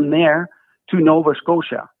 and from there to Nova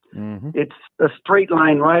Scotia. Mm-hmm. It's a straight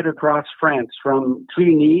line right across France from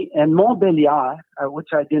Cluny and Montbéliard, which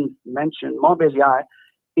I didn't mention. Montbéliard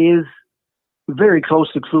is very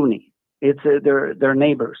close to Cluny. It's they're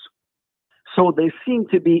neighbors. So they seem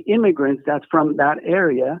to be immigrants that from that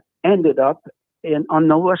area ended up on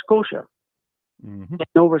Nova Scotia. Mm-hmm.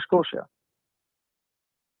 Nova Scotia.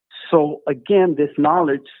 So again, this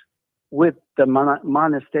knowledge with the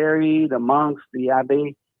monastery, the monks, the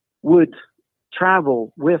abbey would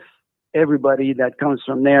travel with everybody that comes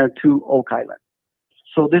from there to Oak Island.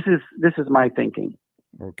 So this is my thinking.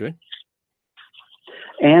 Okay.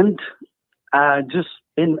 And just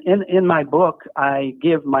in my book, I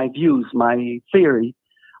give my views, my theory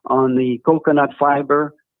on the coconut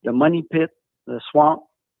fiber, the money pit, the swamp,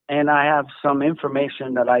 and I have some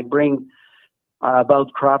information that I bring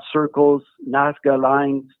about crop circles, Nazca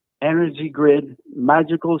lines, energy grid,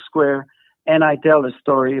 magical square, and I tell a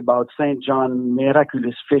story about St. John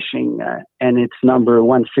miraculous fishing and it's number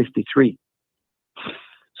 153.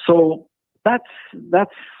 So that's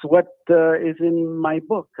what is in my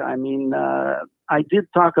book. I mean, I did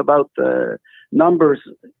talk about the numbers,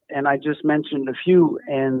 and I just mentioned a few,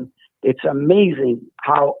 and it's amazing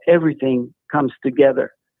how everything comes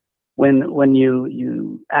together when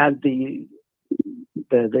you add the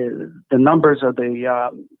numbers of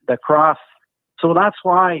the cross. So that's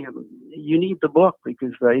why you need the book,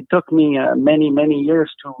 because it took me many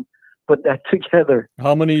years to put that together.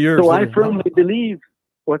 How many years? So I firmly believe.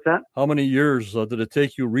 What's that? How many years did it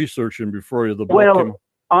take you researching before the book came?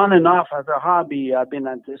 On and off as a hobby. I've been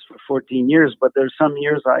at this for 14 years, but there's some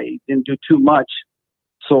years I didn't do too much.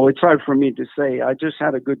 So it's hard for me to say. I just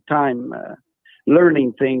had a good time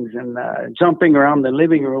learning things and jumping around the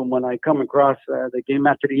living room when I come across the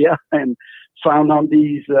gematria and found on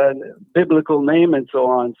these biblical name and so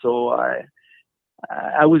on. So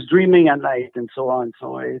I was dreaming at night and so on.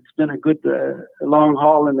 So it's been a good long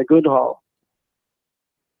haul and a good haul.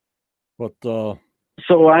 But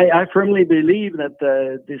so I firmly believe that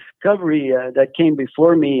the discovery that came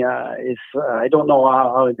before me is I don't know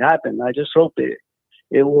how it happened. I just hope it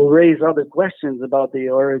will raise other questions about the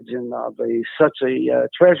origin of such a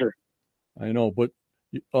treasure. I know, but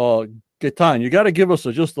Gaetan, you got to give us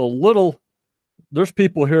just a little. There's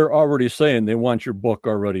people here already saying they want your book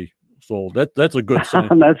already, so that's a good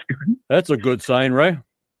sign. That's good. That's a good sign, right?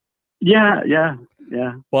 Yeah.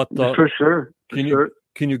 But for sure.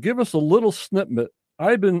 Can you give us a little snippet?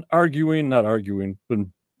 I've been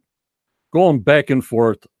been going back and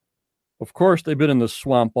forth. Of course, they've been in the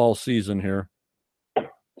swamp all season here.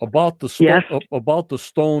 About the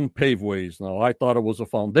stone paveways. Now, I thought it was a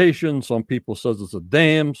foundation. Some people says it's a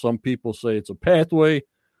dam. Some people say it's a pathway.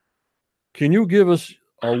 Can you give us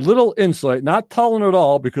a little insight? Not telling it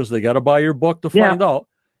all because they got to buy your book to find out.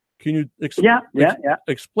 Can you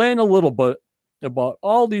explain a little bit about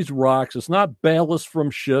all these rocks? It's not ballast from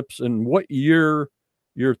ships and what year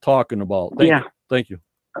you're talking about. Thank you.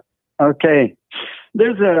 Okay.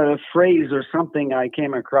 There's a phrase or something I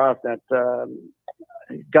came across that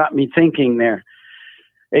got me thinking there.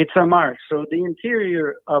 It's a marsh. So the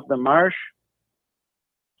interior of the marsh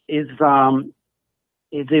is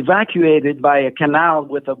evacuated by a canal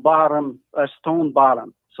with a stone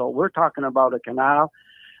bottom. So we're talking about a canal,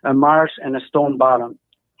 a marsh, and a stone bottom.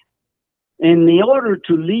 In the order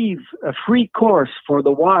to leave a free course for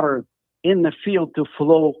the water in the field to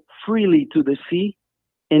flow freely to the sea,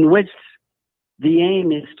 in which the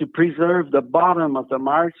aim is to preserve the bottom of the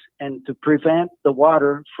marsh and to prevent the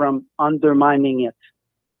water from undermining it.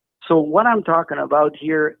 So what I'm talking about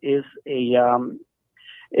here is a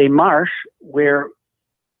marsh where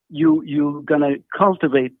you're going to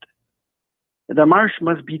cultivate. The marsh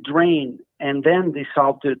must be drained and then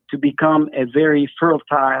desalted to become a very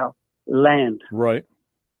fertile land. Right.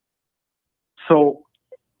 So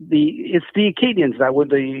it's the Acadians that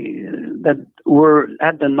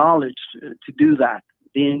had the knowledge to do that,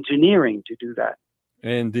 the engineering to do that.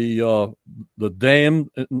 And the dam,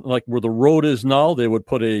 like where the road is now, they would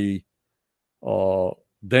put a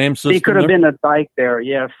dam system. It could have been a dike there,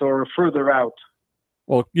 yes, or further out.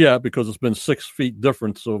 Well, yeah, because it's been 6 feet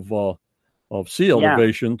difference of sea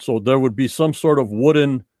elevation, so there would be some sort of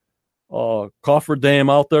wooden coffer dam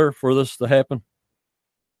out there for this to happen.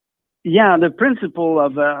 Yeah, the principle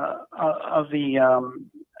of the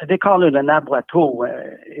they call it an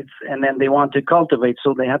abattoir. And then they want to cultivate,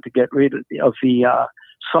 so they have to get rid of the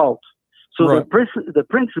salt. So the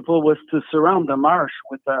principle was to surround the marsh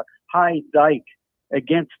with a high dike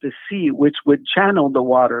against the sea, which would channel the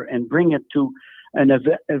water and bring it to an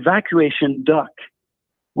evacuation duct,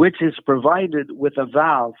 which is provided with a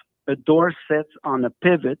valve. A door sets on a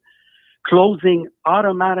pivot, closing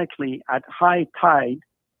automatically at high tide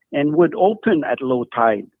and would open at low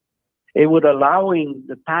tide. It would allowing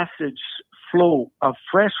the passage flow of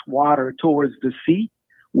fresh water towards the sea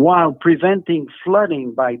while preventing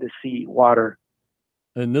flooding by the sea water.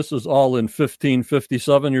 And this is all in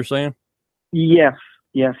 1557, you're saying? Yes.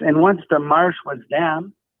 And once the marsh was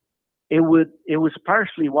dammed, it was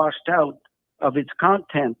partially washed out of its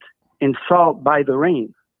content in salt by the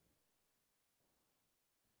rain.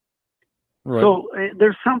 Right. So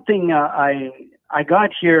there's something I got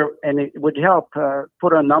here, and it would help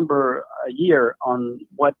put a number a year on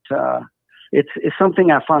what it's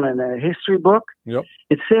something I found in a history book. Yep.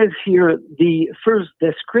 It says here the first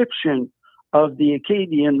description of the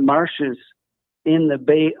Acadian marshes in the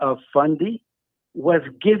Bay of Fundy was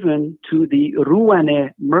given to the Rouennais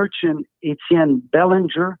merchant Etienne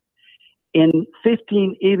Bellinger in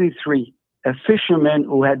 1583, a fisherman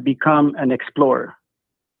who had become an explorer.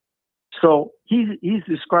 So he's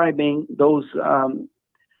describing those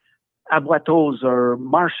abattoirs or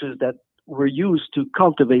marshes that were used to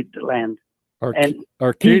cultivate the land.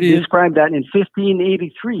 He described that in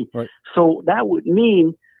 1583. Right. So that would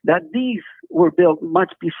mean that these were built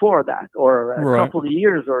much before that, or a couple of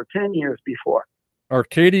years or 10 years before.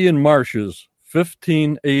 Arcadian marshes,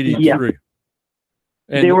 1583. Yeah.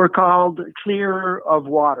 And they were called clear of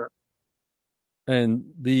water. And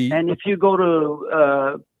if you go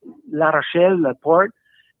to La Rochelle, the port,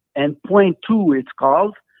 and Point 2, it's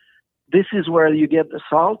called, this is where you get the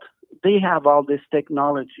salt. They have all this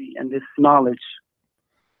technology and this knowledge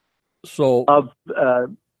of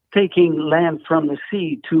taking land from the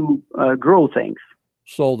sea to grow things.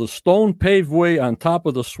 So the stone paveway on top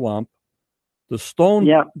of the swamp, the stone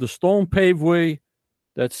paveway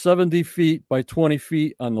that's 70 feet by 20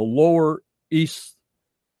 feet on the lower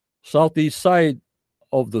southeast side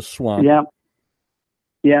of the swamp. Yeah.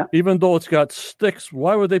 Yeah. Even though it's got sticks,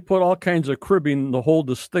 why would they put all kinds of cribbing to hold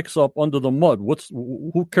the sticks up under the mud?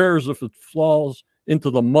 Who cares if it falls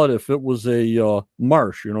into the mud if it was a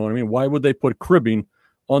marsh? You know what I mean? Why would they put cribbing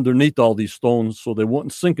underneath all these stones so they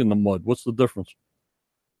wouldn't sink in the mud? What's the difference?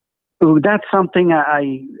 Oh, that's something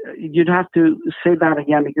you'd have to say that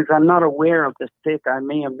again because I'm not aware of the stick. I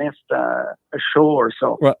may have missed a show or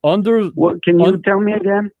so. Right can you tell me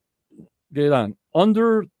again? Gaetan,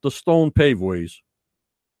 under the stone paveways.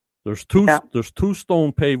 There's two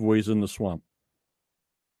stone paveways in the swamp.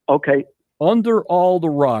 Okay. Under all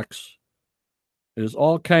the rocks is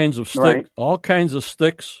all kinds of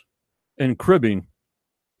sticks and cribbing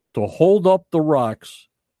to hold up the rocks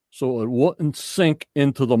so it wouldn't sink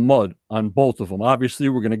into the mud on both of them. Obviously,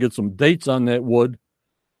 we're going to get some dates on that wood,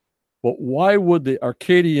 but why would the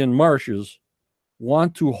Arcadian marshes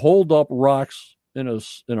want to hold up rocks in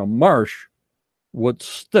a marsh with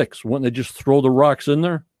sticks? Wouldn't they just throw the rocks in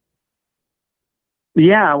there?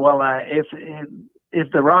 Yeah, well,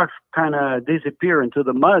 if the rocks kind of disappear into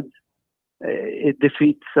the mud, it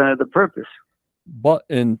defeats the purpose. But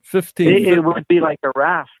in it would be like a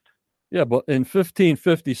raft. Yeah, but in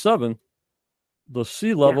 1557, the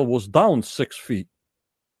sea level was down 6 feet.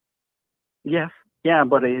 Yes, yeah,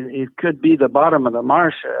 but it could be the bottom of the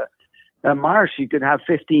marsh. A marsh, you could have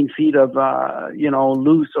 15 feet of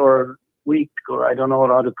loose or weak, or I don't know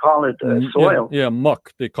how to call it, soil. Yeah,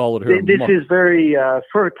 muck. They call it here. This muck. is very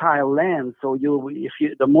fertile land. So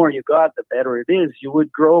the more you got, the better it is. You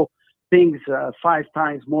would grow things 5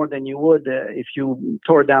 times more than you would if you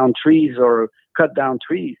tore down trees or cut down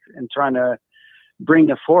trees and trying to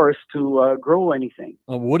bring a forest to grow anything.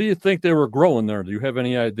 What do you think they were growing there? Do you have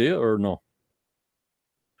any idea or no?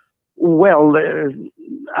 Well,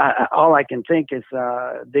 all I can think is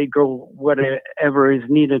they grow whatever is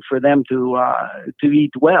needed for them to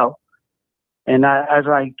eat well. And I've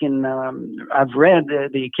read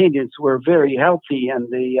the Acadians were very healthy, and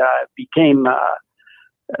they became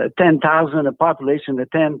 10,000, a population of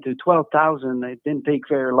 10 to 12,000. It didn't take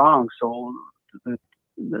very long, so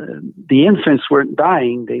the infants weren't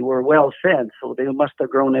dying. They were well fed, so they must have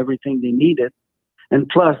grown everything they needed. And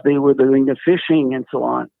plus, they were doing the fishing and so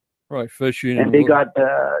on. Right, fishing. And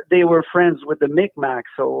they were friends with the Micmacs,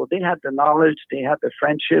 so they had the knowledge, they had the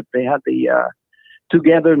friendship, they had the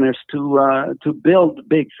togetherness to build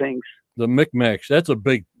big things. The Micmacs, that's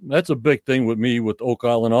a big thing with me with Oak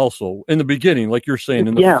Island also. In the beginning, like you're saying,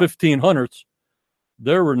 in the 1500s,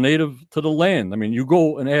 they were native to the land. I mean, you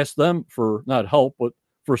go and ask them for not help, but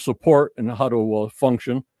for support and how to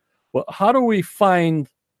function. But how do we find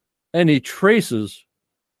any traces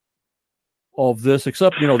of this,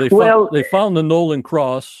 except they found the Nolan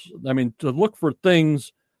Cross? I mean, to look for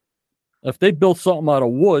things, if they built something out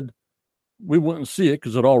of wood, we wouldn't see it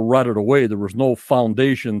because it all rotted away. There was no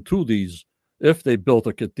foundation to these. If they built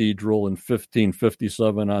a cathedral in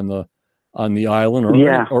 1557 on the island,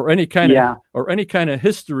 or any kind of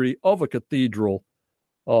history of a cathedral.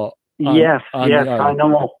 Yes, I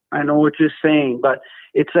know what you're saying, but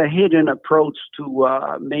it's a hidden approach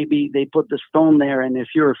to maybe they put the stone there, and if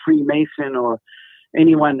you're a Freemason or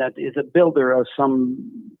anyone that is a builder of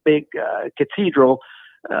some big cathedral,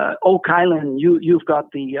 Oak Island, you've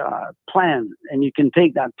got the plan, and you can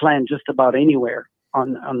take that plan just about anywhere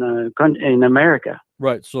in America.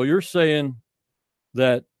 Right. So you're saying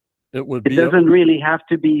that it doesn't really have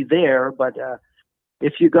to be there, but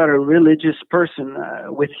if you got a religious person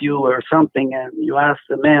with you or something, and you ask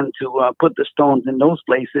the men to put the stones in those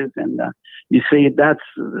places, and you say that's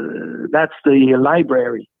the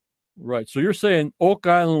library. Right. So you're saying Oak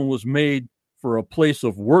Island was made for a place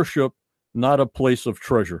of worship, not a place of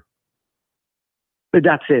treasure. But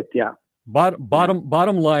that's it. Yeah.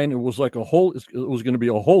 Bottom line, it was like it was going to be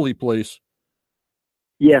a holy place.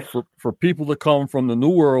 Yes. For people to come from the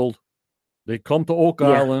New World, they come to Oak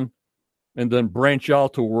Island and then branch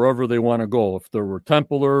out to wherever they want to go. If there were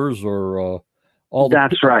Templars or all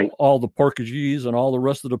the Portuguese and all the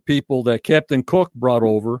rest of the people that Captain Cook brought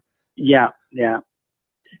over. Yeah, yeah.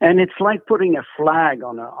 And it's like putting a flag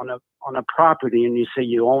on a property, and you say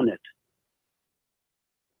you own it.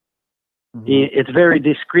 Mm-hmm. It's very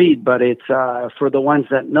discreet, but it's for the ones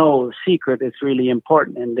that know secret. It's really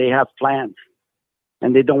important, and they have plans,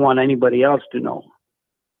 and they don't want anybody else to know.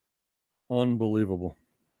 Unbelievable.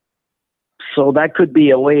 So that could be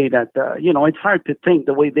a way that it's hard to think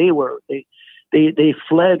the way they were. They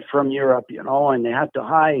fled from Europe, and they had to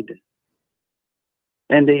hide.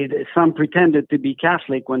 and some pretended to be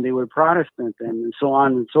Catholic when they were Protestant, and so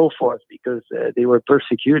on and so forth, because they were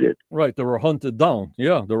persecuted. Right, they were hunted down.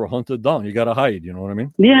 Yeah, they were hunted down. You got to hide. You know what I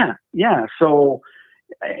mean? Yeah, yeah. So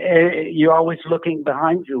you're always looking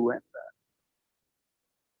behind you, and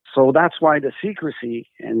so that's why the secrecy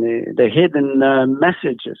and the hidden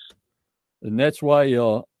messages. And that's why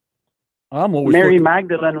I'm always Mary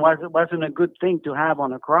Magdalene wasn't a good thing to have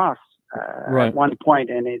on a cross right. at one point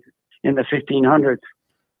in the 1500s.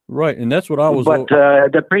 Right, and that's what I was. But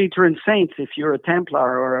the patron saints, if you're a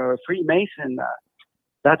Templar or a Freemason,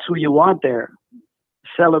 that's who you want there.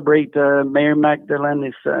 Celebrate Mary Magdalene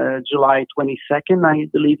is July 22nd, I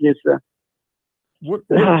believe, is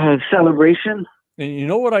the celebration. And you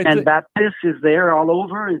know what I and think? Baptist is there all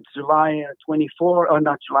over. It's June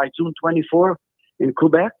 24 in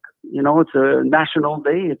Quebec. You know, it's a national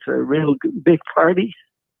day. It's a real big party.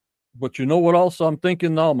 But you know what else I'm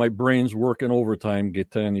thinking now? My brain's working overtime,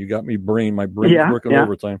 Gaetan. You got me my brain's working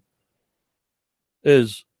overtime.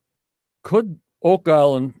 Could Oak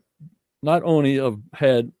Island not only have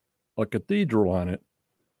had a cathedral on it,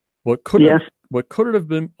 but could it have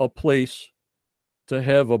been a place to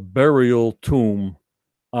have a burial tomb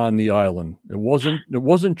on the island? It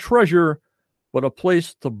wasn't treasure, but a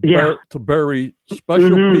place to bury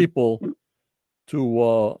special people.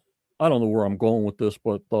 To I don't know where I'm going with this,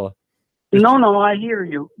 but no, I hear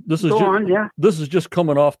you. This is just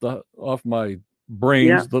coming off my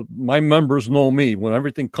brains. My members know me. When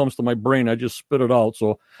everything comes to my brain, I just spit it out.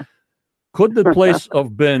 So, could the place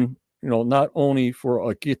have been, not only for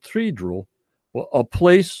a cathedral, but a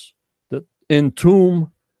place that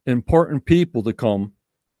entomb important people to come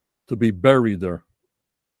to be buried there?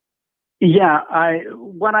 Yeah,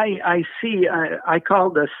 what I see, I call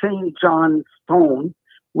the St. John stone,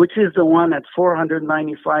 which is the one at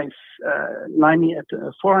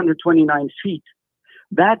 429 feet.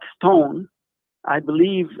 That stone, I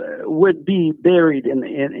believe, would be buried in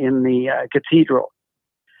the cathedral.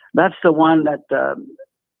 That's the one that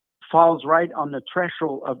falls right on the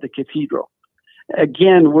threshold of the cathedral.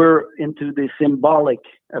 Again, we're into the symbolic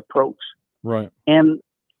approach. Right. And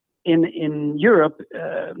in Europe,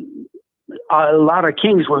 a lot of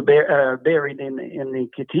kings were buried in the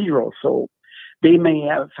cathedral, so they may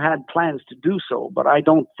have had plans to do so, but I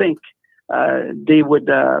don't think they would.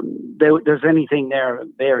 There's anything there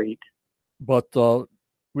buried. But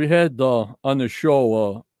we had on the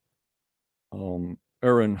show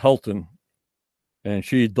Erin Helton, and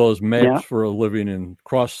she does maps for a living and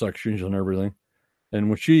cross sections and everything. And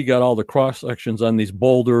when she got all the cross sections on these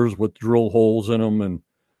boulders with drill holes in them and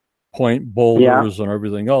point boulders and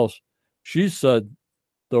everything else, she said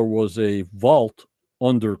there was a vault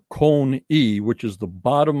under cone E, which is the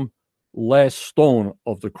bottom last stone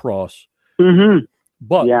of the cross. Mm-hmm.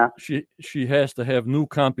 But she has to have new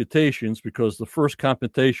computations, because the first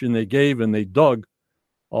computation they gave and they dug,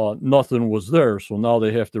 nothing was there. So now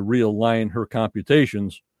they have to realign her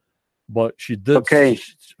computations. But she did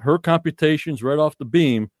her computations right off the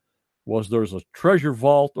beam was there's a treasure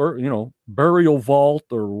vault, or burial vault,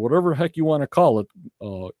 or whatever the heck you want to call it,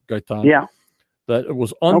 Gaetan. Yeah. That it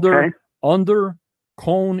was under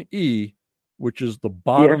cone E, which is the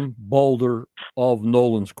bottom boulder of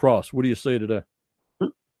Nolan's Cross. What do you say to that?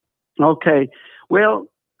 Okay. Well,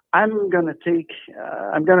 I'm gonna take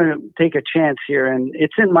a chance here, and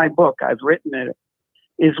it's in my book. I've written it.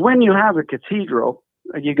 Is when you have a cathedral,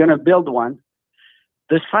 you're gonna build one.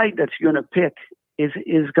 The site that you're gonna pick is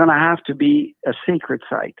gonna have to be a sacred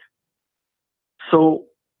site. So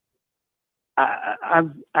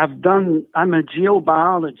I'm a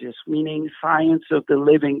geobiologist, meaning science of the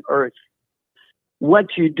living earth.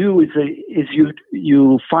 What you do is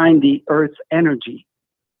you find the earth's energy.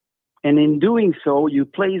 And in doing so, you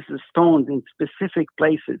place the stones in specific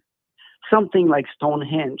places, something like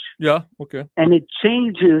Stonehenge. Yeah, okay. And it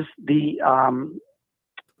changes the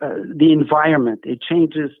environment. It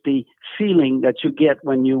changes the feeling that you get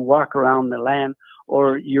when you walk around the land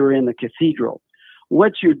or you're in a cathedral.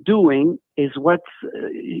 What you're doing is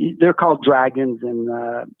they're called dragons and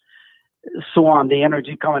so on. The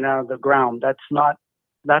energy coming out of the ground. That's not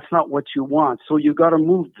what you want. So you got to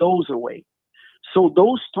move those away. So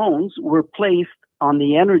those stones were placed on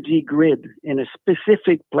the energy grid in a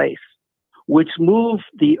specific place, which moves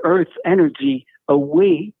the Earth's energy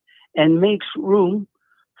away and makes room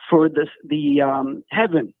for the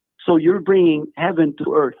heaven. So you're bringing heaven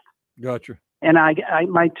to Earth. Gotcha. And I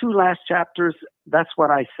my two last chapters, that's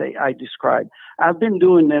what I describe. I've been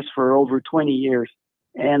doing this for over 20 years,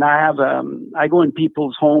 and I go in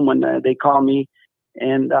people's home when they call me,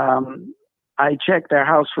 and I check their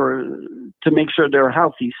house to make sure they're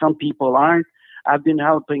healthy. Some people aren't. I've been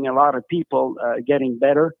helping a lot of people getting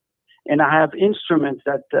better. And I have instruments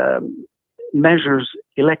that measures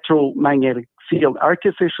electromagnetic field,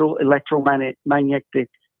 artificial electromagnetic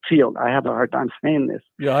field. I have a hard time saying this.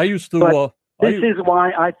 Yeah, I used to. But this is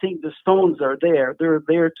why I think the stones are there. They're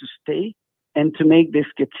there to stay and to make this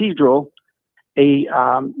cathedral a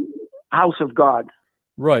house of God.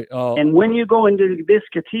 Right. And when you go into this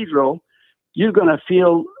cathedral, you're going to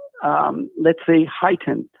feel, let's say,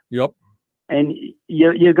 heightened. Yep. And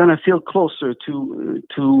you're going to feel closer to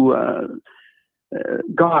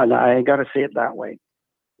God. I got to say it that way.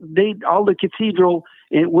 All the cathedral,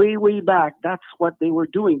 way back, that's what they were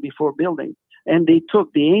doing before building. And they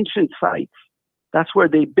took the ancient sites. That's where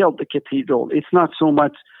they built the cathedral. It's not so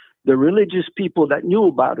much the religious people that knew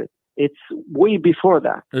about it. It's way before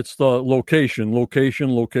that. It's the location. Yes,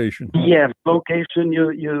 location.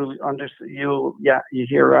 You understand? You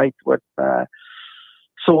hear right.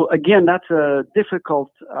 So again, that's a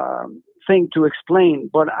difficult thing to explain.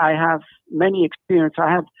 But I have many experience.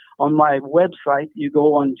 I have on my website. You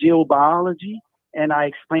go on geobiology, and I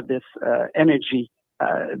explain this energy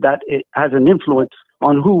that it has an influence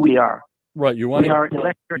on who we are. Right. We are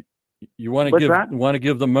electric. You want to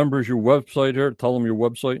give the members your website here? Tell them your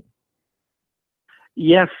website.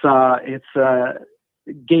 Yes, it's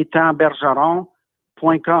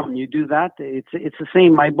GaetanBergeron.com. You do that. It's the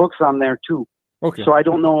same. My book's on there too. Okay. So I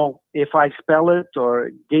don't know if I spell it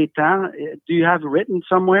or Gaetan. Do you have it written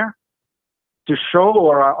somewhere to show,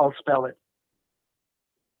 or I'll spell it?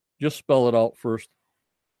 Just spell it out first.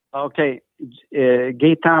 Okay.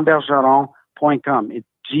 GaetanBergeron.com. It's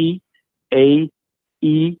GAETAN.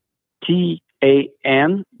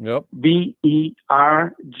 Yep. BERGERON.com.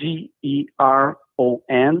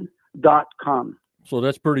 So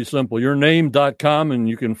that's pretty simple. Your name.com, and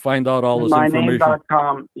you can find out all this information. My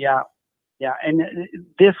name.com. Yeah. And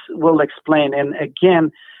this will explain. And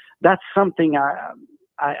again, that's something I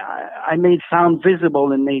made sound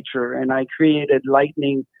visible in nature, and I created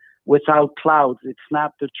lightning without clouds. It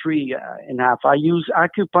snapped the tree in half. I use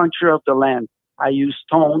acupuncture of the land. I use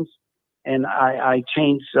tones, and I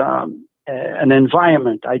change an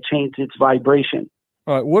environment. I change its vibration.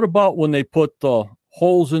 All right. What about when they put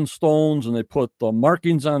holes in stones and they put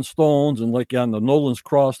markings on stones, and like on the Nolan's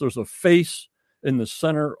Cross, there's a face in the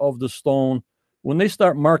center of the stone. When they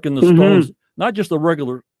start marking the stones, not just a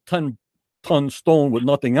regular 10-ton stone with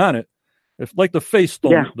nothing on it, it's like the face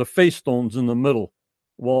stone, the face stone's in the middle.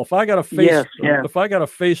 Well, if I got a face, if I got a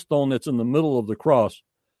face stone that's in the middle of the cross,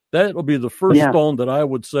 that will be the first stone that I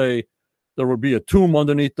would say there would be a tomb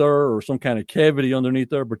underneath there or some kind of cavity underneath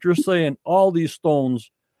there. But you're saying all these stones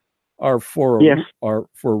are for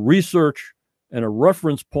research and a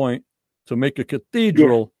reference point to make a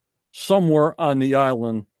cathedral somewhere on the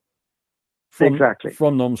island from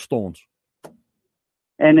them stones.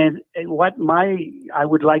 And what I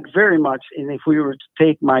would like very much, and if we were to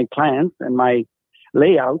take my plans and my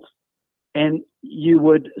layouts and you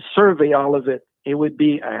would survey all of it, it would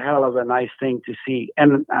be a hell of a nice thing to see.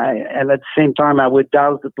 And at the same time, I would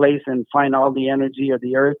douse the place and find all the energy of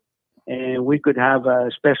the earth, and we could have a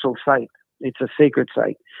special site. It's a sacred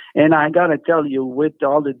site. And I got to tell you, with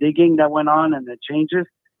all the digging that went on and the changes,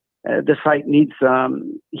 the site needs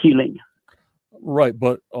healing. Right.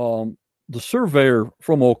 But the surveyor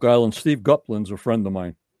from Oak Island, Steve Guplin's a friend of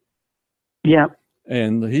mine. Yeah.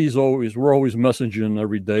 And we're always messaging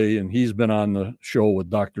every day, and he's been on the show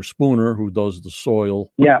with Dr. Spooner, who does the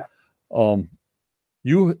soil. Yeah. Do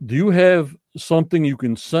you have something you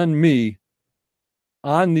can send me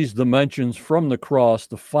on these dimensions from the cross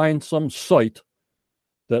to find some site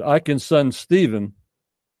that I can send Stephen,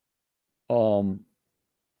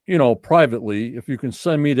 privately? If you can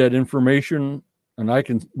send me that information, and I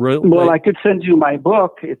can I could send you my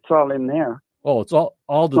book. It's all in there. Oh, it's all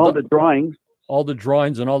the drawings. All the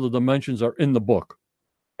drawings and all the dimensions are in the book.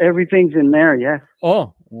 Everything's in there, yes.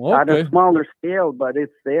 Oh, okay. At a smaller scale, but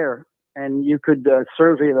it's there. And you could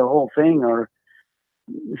survey the whole thing or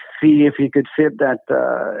see if you could fit that.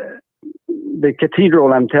 The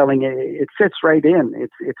cathedral, I'm telling you, it fits right in.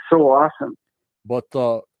 It's so awesome. But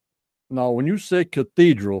now, when you say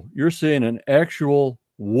cathedral, you're saying an actual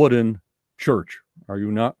wooden church, are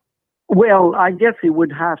you not? Well, I guess it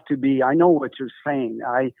would have to be. I know what you're saying.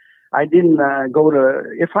 I didn't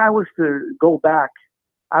if I was to go back,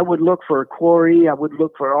 I would look for a quarry. I would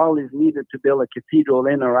look for all is needed to build a cathedral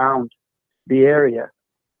in around the area.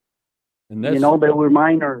 And there were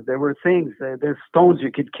miners, there were things, there's stones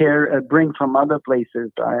you could bring from other places.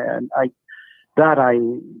 I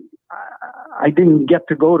didn't get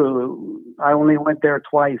to go to, I only went there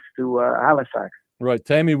twice to Halifax. Right.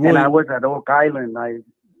 Tammy Williams. And I was at Oak Island.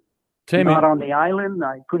 Tammy, not on the island.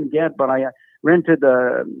 I couldn't get, but I rented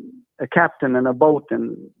a captain and a boat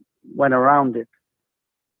and went around it.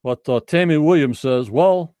 but Tammy Williams says,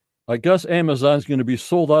 well, I guess Amazon's going to be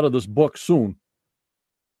sold out of this book soon.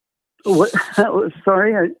 What?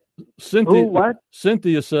 Sorry? Cynthia, what?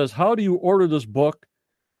 Cynthia says, how do you order this book?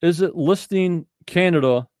 Is it listing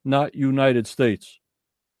Canada, not United States?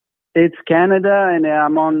 It's Canada, and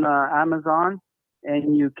I'm on Amazon,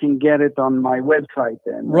 and you can get it on my website.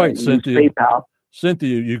 And, right, Cynthia. PayPal.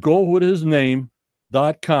 Cynthia, you go with his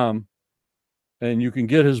name.com, and you can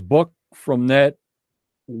get his book from that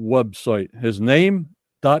website, his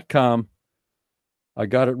name.com. I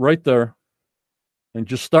got it right there. And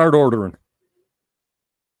just start ordering.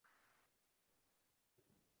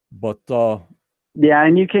 But yeah,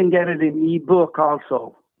 and you can get it in ebook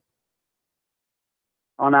also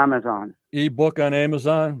on Amazon. Ebook on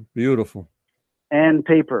Amazon, beautiful. And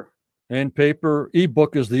paper. And paper.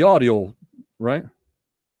 Ebook is the audio, right?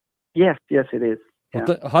 Yes, it is.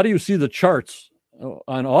 Yeah. How do you see the charts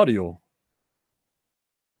on audio?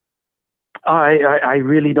 I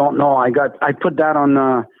really don't know. I put that on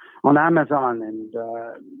Amazon, and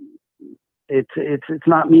it's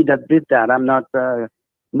not me that did that. I'm not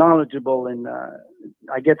knowledgeable, and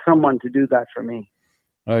I get someone to do that for me.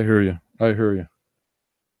 I hear you.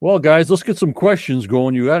 Well, guys, let's get some questions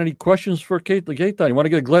going. You got any questions for Kate the Gaetan? You want to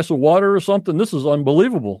get a glass of water or something? This is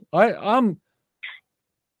unbelievable. I'm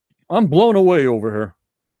blown away over here.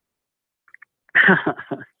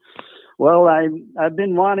 Well, I've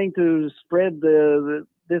been wanting to spread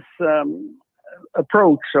this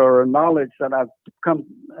approach or knowledge that I've come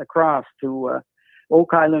across to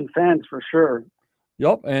Oak Island fans for sure.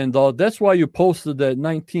 Yep, and that's why you posted that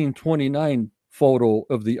 1929 photo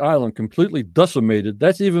of the island completely decimated.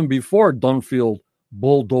 That's even before Dunfield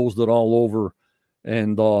bulldozed it all over,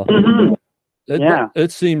 and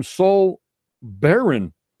it seems so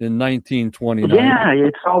barren in 1929. Yeah,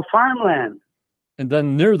 it's all farmland. And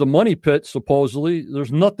then near the money pit, supposedly,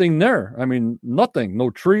 there's nothing there. I mean, nothing.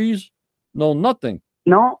 No trees, no nothing.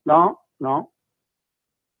 No.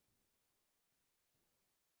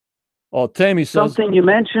 Oh, Tammy says... Something you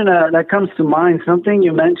mentioned that comes to mind, something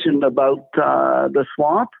you mentioned about the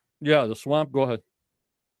swamp. Yeah, the swamp. Go ahead.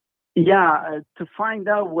 Yeah, to find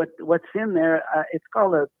out what's in there, it's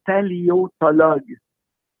called a paleontologue.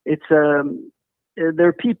 It's there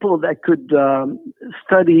are people that could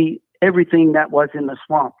study everything that was in the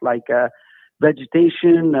swamp, like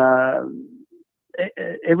vegetation,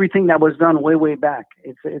 everything that was done way back.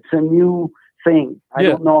 It's a new thing. I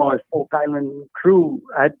don't know if Oak Island crew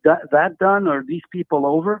had that done or these people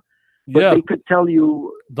over, but they could tell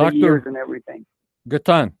you the years and everything.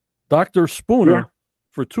 Gaetan, Dr. Spooner,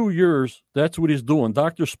 for 2 years, that's what he's doing.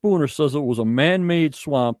 Dr. Spooner says it was a man-made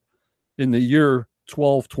swamp in the year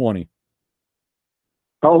 1220.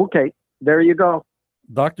 Oh, okay. There you go.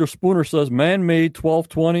 Dr. Spooner says man-made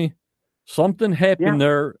 1220. Something happened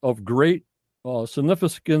there of great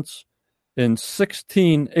significance in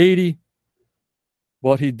 1680.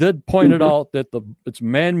 But he did point it out that it's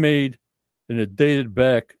man-made and it dated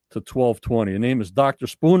back to 1220. His name is Dr.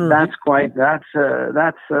 Spooner. That's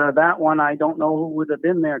that one. I don't know who would have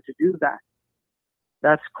been there to do that.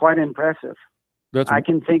 That's quite impressive. I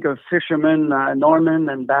can think of fishermen, Norman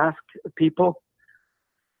and Basque people,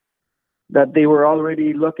 that they were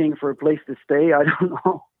already looking for a place to stay. I don't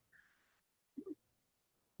know.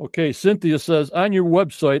 Okay, Cynthia says, on your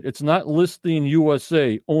website, it's not listing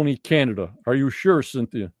USA, only Canada. Are you sure,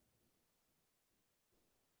 Cynthia?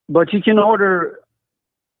 But you can order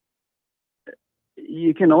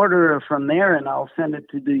from there, and I'll send it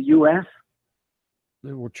to the U.S.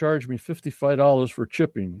 They will charge me $55 for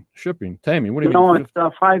shipping. Tammy, what do you mean? No, it's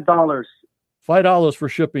 $5. $5 for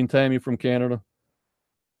shipping, Tammy, from Canada.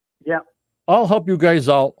 Yeah. I'll help you guys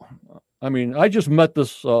out. I mean, I just met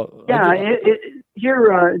this.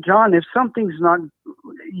 Here, John, if something's not,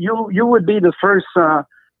 you would be the first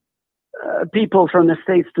people from the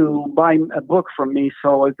States to buy a book from me.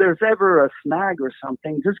 So if there's ever a snag or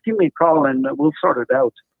something, just give me a call and we'll sort it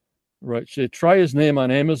out. Right. So try his name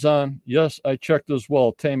on Amazon. Yes, I checked as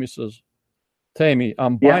well. Tammy says, Tammy,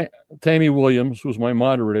 I'm buying Tammy Williams, who's my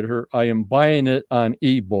moderator. I am buying it on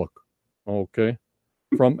ebook. Okay.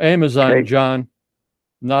 From Amazon, John,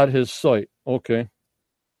 not his site. Okay.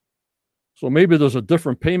 So maybe there's a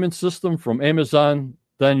different payment system from Amazon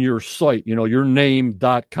than your site, your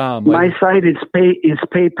name.com. My site is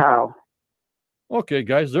PayPal. Okay,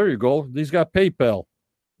 guys, there you go. He's got PayPal.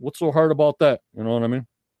 What's so hard about that? You know what I mean?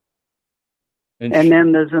 And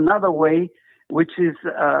then there's another way, which is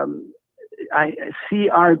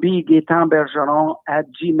CRB Gaetan Bergeron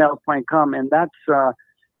 @gmail.com. And that's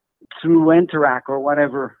through Interact or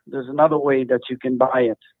whatever. There's another way that you can buy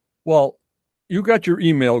it. Well, you got your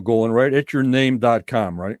email going, right? At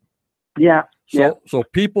yourname.com, right? Yeah. So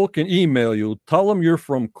people can email you. Tell them you're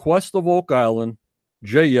from Quest of Oak Island,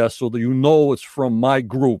 JS, so that you know it's from my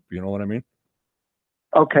group. You know what I mean?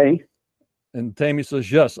 Okay. And Tammy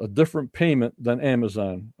says, yes, a different payment than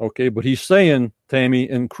Amazon. Okay, but he's saying, Tammy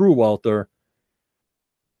and crew out there,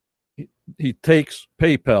 he takes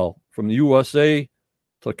PayPal from the USA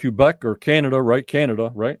to Quebec or Canada, right?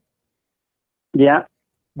 Canada, right? Yeah.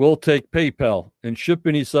 We'll take PayPal. And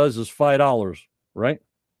shipping, he says, is $5, right?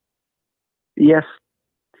 Yes.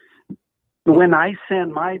 When I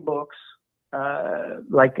send my books,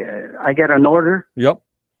 I get an order. Yep.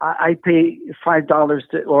 I pay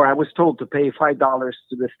 $5 or I was told to pay $5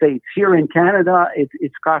 to the States. Here in Canada,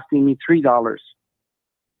 it's costing me $3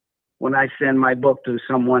 when I send my book to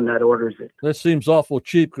someone that orders it. That seems awful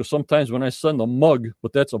cheap because sometimes when I send a mug,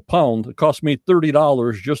 but that's a pound, it costs me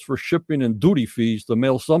 $30 just for shipping and duty fees to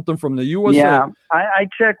mail something from the USA. Yeah, I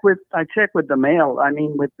check with the mail. I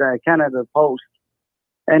mean, with Canada Post,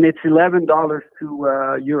 and it's $11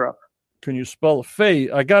 to Europe. Can you spell it? Faye,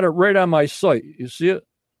 I got it right on my site. You see it?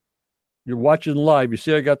 You're watching live. You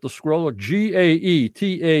see I got the scroller?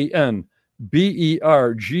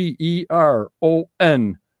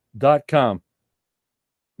 GaetanBergeron.com.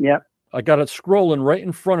 Yeah. I got it scrolling right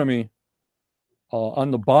in front of me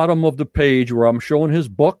on the bottom of the page where I'm showing his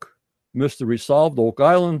book, Mystery Solved, Oak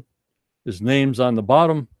Island. His name's on the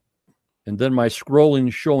bottom. And then my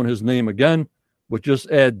scrolling showing his name again, but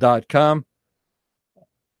just add .com.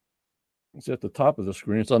 It's at the top of the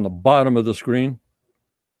screen. It's on the bottom of the screen.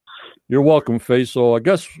 You're welcome, Faye. So I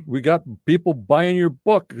guess we got people buying your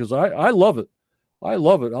book because I love it. I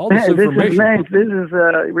love it. All this information. This is nice. This is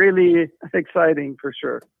really exciting for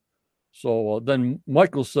sure. So then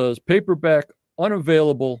Michael says, paperback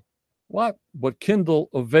unavailable. What? But Kindle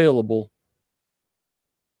available.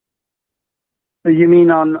 You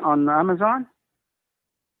mean on Amazon?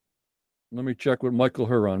 Let me check with Michael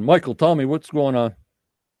Huron. Michael, tell me what's going on.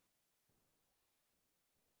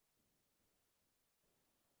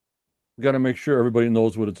 We got to make sure everybody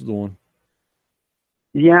knows what it's doing.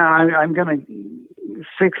 Yeah, I'm going to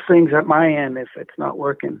fix things at my end if it's not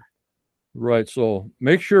working. Right. So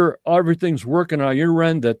make sure everything's working on your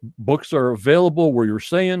end, that books are available where you're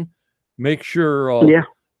saying. Make sure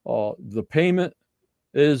the payment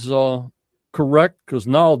is correct, because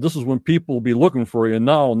now this is when people will be looking for you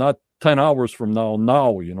now, not 10 hours from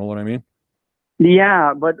now, you know what I mean?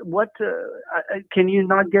 Yeah, but what can you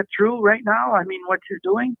not get through right now? I mean, what you're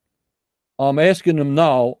doing? I'm asking them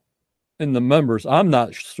now in the members. I'm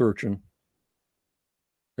not searching.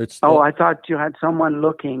 I thought you had someone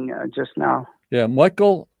looking just now. Yeah,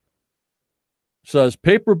 Michael says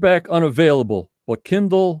paperback unavailable, but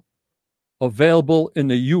Kindle available in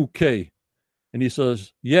the UK. And he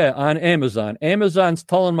says, yeah, on Amazon. Amazon's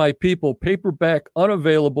telling my people paperback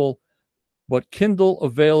unavailable, but Kindle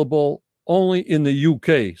available only in the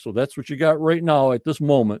UK. So that's what you got right now at this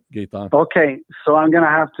moment, Gaetan. Okay, so I'm going to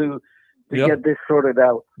have to get this sorted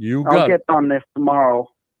out. I'll get on this tomorrow.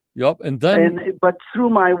 Yep, but through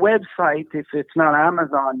my website, if it's not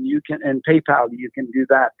Amazon, and PayPal, you can do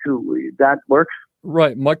that too. That works?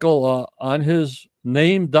 Right, Michael, on his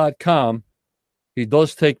name.com, he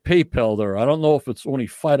does take PayPal there. I don't know if it's only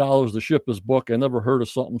 $5 to ship his book. I never heard of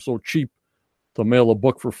something so cheap to mail a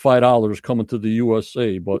book for $5 coming to the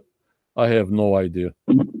USA, but I have no idea.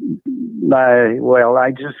 I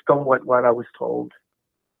just go with what I was told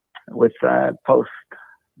with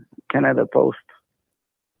Canada Post.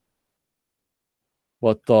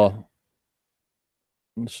 But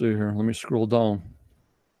let's see here. Let me scroll down.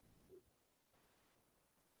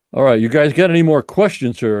 All right, you guys got any more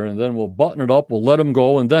questions here? And then we'll button it up. We'll let them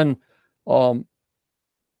go. And then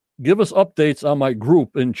give us updates on my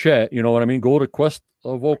group in chat. You know what I mean? Go to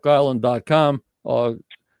questofoakisland.com,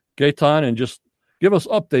 Gaetan, and just give us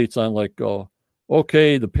updates on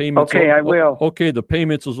okay, the payments. Okay, I will. Okay, the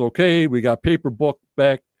payments is okay. We got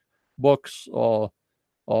books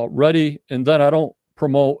ready. And then I don't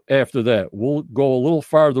promote after that. We'll go a little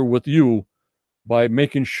farther with you by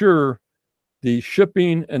making sure the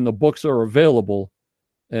shipping and the books are available,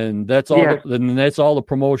 and that's all. Yes. That's all the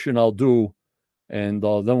promotion I'll do, and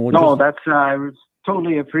then we'll. No, that's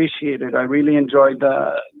totally appreciated. I really enjoyed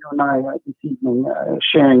you and I this evening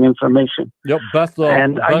sharing information. Yep, Beth.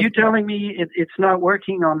 Are you telling me it's not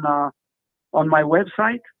working on my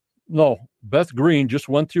website? No, Beth Green just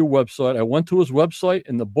went to your website. I went to his website,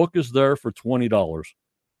 and the book is there for $20.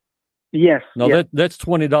 Yes. Now that's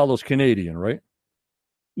 $20 Canadian, right?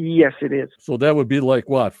 Yes, it is. So that would be like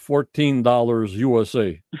what, $14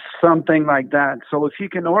 USA? Something like that. So if you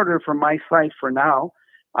can order from my site for now,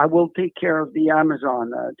 I will take care of the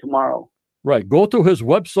Amazon tomorrow. Right. Go to his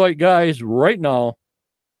website, guys, right now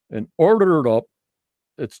and order it up.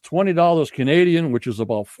 It's $20 Canadian, which is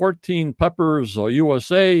about 14 peppers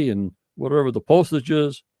USA and whatever the postage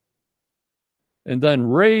is. And then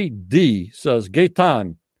Ray D says,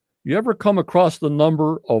 Gaetan, you ever come across the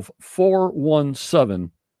number of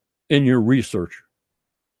 417 in your research?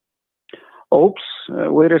 Oops,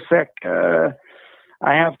 wait a sec. I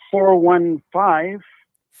have 415.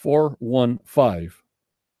 415.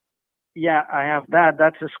 Yeah, I have that.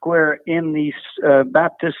 That's a square in the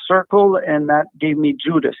Baptist circle, and that gave me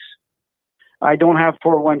Judas. I don't have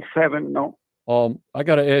 417, no. I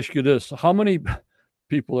got to ask you this. How many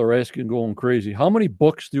people are asking, going crazy? How many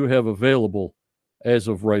books do you have available as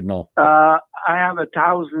of right now? I have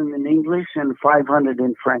 1,000 in English and 500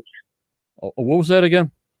 in French. What was that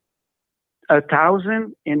again?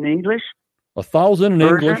 1,000 in English. 1,000 in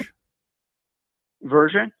English.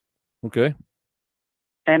 Version. Okay.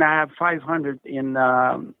 And I have 500 in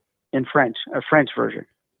French, a French version.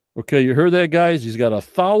 Okay, you heard that, guys? He's got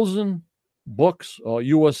 1,000 books,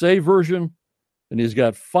 USA version, and he's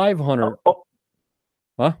got 500.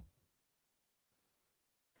 Huh?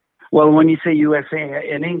 Well, when you say USA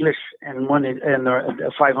in English, and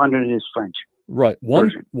 500 is French. Right.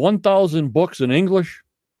 1,000 books in English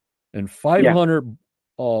and 500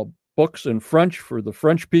 books in French for the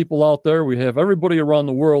French people out there. We have everybody around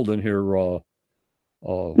the world in here.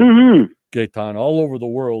 Gaetan, all over the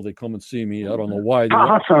world, they come and see me. I don't know why.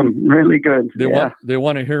 Awesome. Really good. They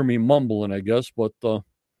want to hear me mumbling, I guess. But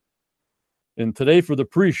and today for the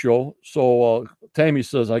pre-show, so Tammy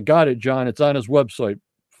says, I got it, John. It's on his website.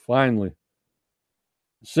 Finally.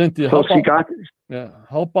 Cynthia,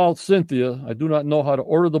 help out Cynthia. I do not know how to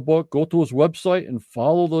order the book. Go to his website and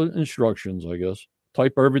follow the instructions, I guess.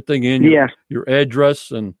 Type everything in, your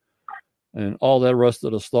address and all that rest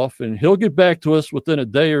of the stuff. And he'll get back to us within a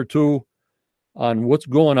day or two on what's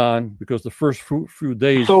going on, because the first few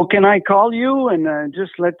days. So can I call you and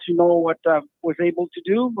just let you know what I was able to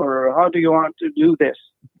do, or how do you want to do this?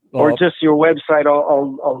 Or just your website,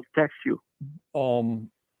 I'll text you.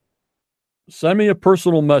 Send me a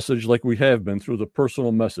personal message like we have been through the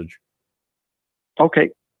personal message. Okay.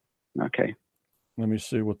 Let me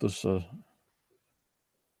see what this says.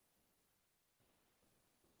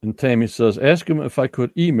 And Tammy says, ask him if I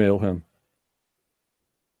could email him.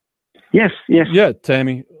 Yes. Yeah,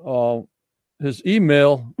 Tammy. His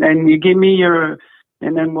email. And you give me and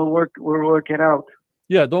then we'll work it out.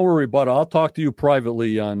 Yeah, don't worry about it. I'll talk to you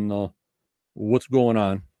privately on what's going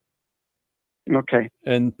on. Okay.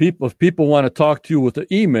 And if people want to talk to you with the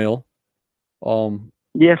email,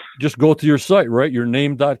 yes, just go to your site, right?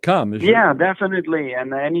 Yourname.com. Definitely.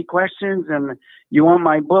 And any questions, and you want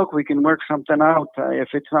my book, we can work something out if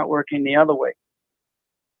it's not working the other way.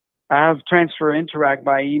 I have Transfer Interact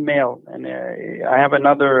by email, and I have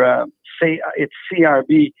another, it's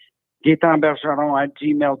CRB, Gaetan Bergeron at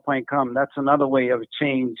gmail.com. That's another way of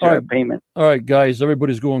change payment. All right, guys,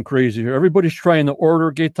 everybody's going crazy here. Everybody's trying to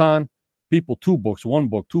order Gaetan. People, 2 books, 1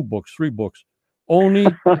 book, 2 books, 3 books. Only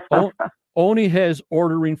has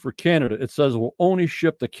ordering for Canada. It says will only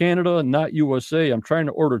ship to Canada, not USA. I'm trying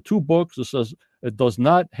to order 2 books. It says it does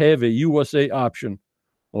not have a USA option.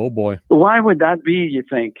 Oh boy. Why would that be, you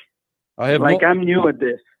think? I'm new at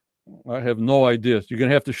this. I have no idea. You're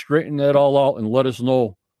going to have to straighten that all out and let us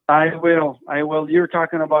know. I will. You're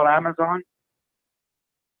talking about Amazon?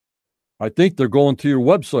 I think they're going to your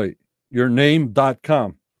website,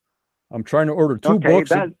 yourname.com. I'm trying to order 2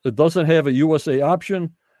 books. It doesn't have a USA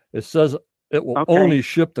option. It says it will only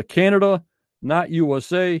ship to Canada, not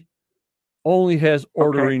USA. Only has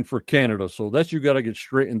ordering for Canada. So that's you got to get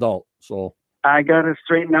straightened out. So I got to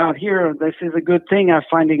straighten out here. This is a good thing I'm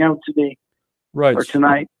finding out today. Right. Or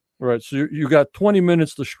tonight. Right. So you got 20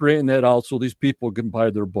 minutes to straighten that out so these people can buy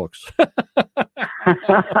their books.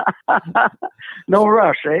 No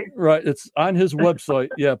rush, eh? Right. It's on his website.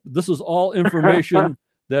 Yeah. This is all information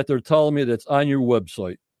that they're telling me that's on your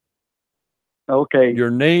website. Okay.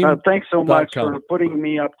 Your name. Thanks so much for putting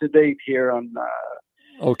me up to date here on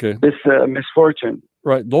this misfortune.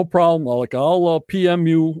 Right. No problem. I'll PM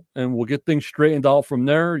you and we'll get things straightened out from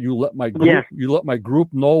there. You let my group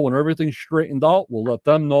know when everything's straightened out. We'll let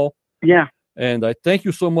them know. Yeah. And I thank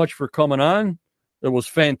you so much for coming on. It was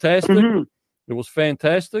fantastic. Mm-hmm. It was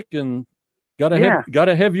fantastic, and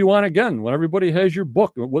gotta have you on again when everybody has your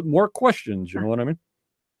book with more questions. You know what I mean?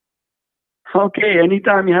 Okay.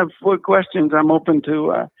 Anytime you have questions, I'm open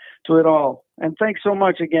to it all. And thanks so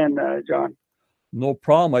much again, John. No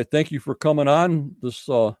problem. I thank you for coming on this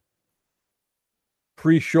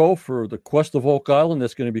pre-show for the Quest of Oak Island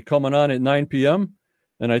that's going to be coming on at 9 p.m.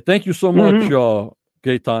 And I thank you so much,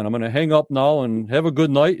 Gaetan. I'm going to hang up now and have a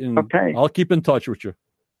good night, and Okay. I'll keep in touch with you.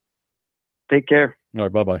 Take care. All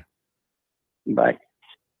right, bye-bye. Bye.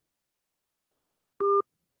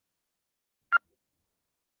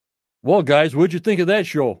 Well, guys, what'd you think of that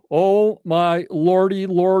show? Oh, my lordy,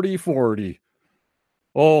 lordy, 40.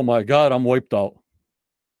 Oh, my God, I'm wiped out.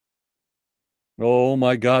 Oh,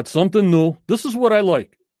 my God, something new. This is what I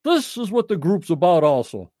like. This is what the group's about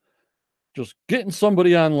also. Just getting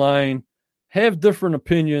somebody online, have different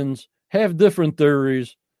opinions, have different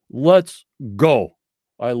theories. Let's go.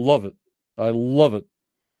 I love it. I love it.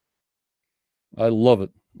 I love it.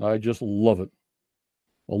 I just love it.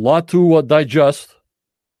 A lot to digest.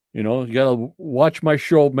 You know, you got to watch my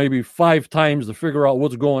show maybe 5 times to figure out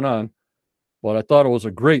what's going on. But I thought it was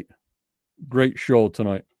a great, great show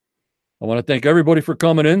tonight. I want to thank everybody for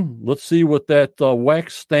coming in. Let's see what that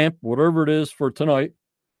wax stamp, whatever it is for tonight.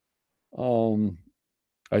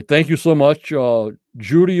 I thank you so much.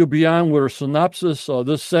 Judy will be on with her synopsis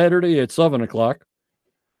this Saturday at 7 o'clock.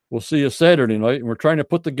 We'll see you Saturday night. And we're trying to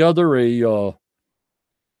put together a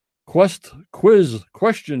quest quiz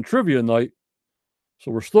question trivia night.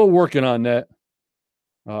 So we're still working on that.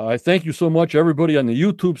 I thank you so much, everybody on the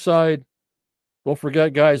YouTube side. Don't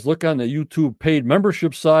forget, guys, look on the YouTube paid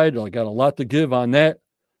membership side. I got a lot to give on that.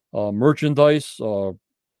 Merchandise,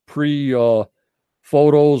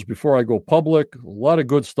 photos before I go public. A lot of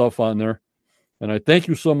good stuff on there. And I thank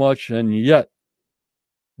you so much. And yet,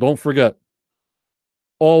 don't forget,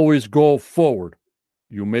 always go forward.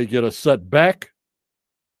 You may get a setback,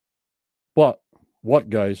 but what,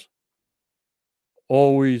 guys?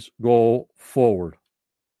 Always go forward.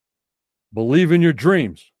 Believe in your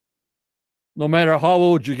dreams. No matter how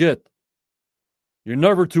old you get, you're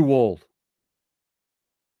never too old.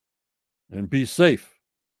 And be safe.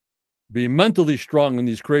 Be mentally strong in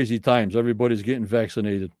these crazy times. Everybody's getting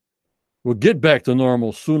vaccinated. We'll get back to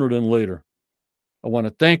normal sooner than later. I want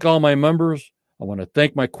to thank all my members. I want to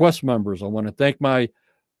thank my Quest members. I want to thank my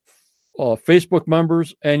Facebook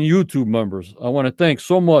members and YouTube members. I want to thank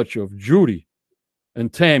so much of Judy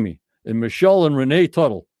and Tammy and Michelle and Renee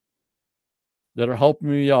Tuttle that are helping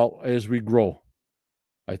me out as we grow.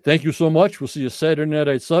 I thank you so much. We'll see you Saturday night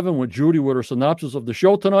at 7 with Judy with her synopsis of the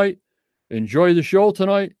show tonight. Enjoy the show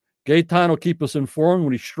tonight. Gaetan will keep us informed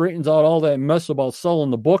when he straightens out all that mess about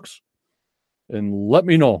selling the books. And let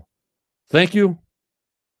me know. Thank you.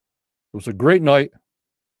 It was a great night.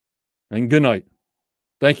 And good night.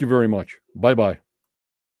 Thank you very much. Bye-bye.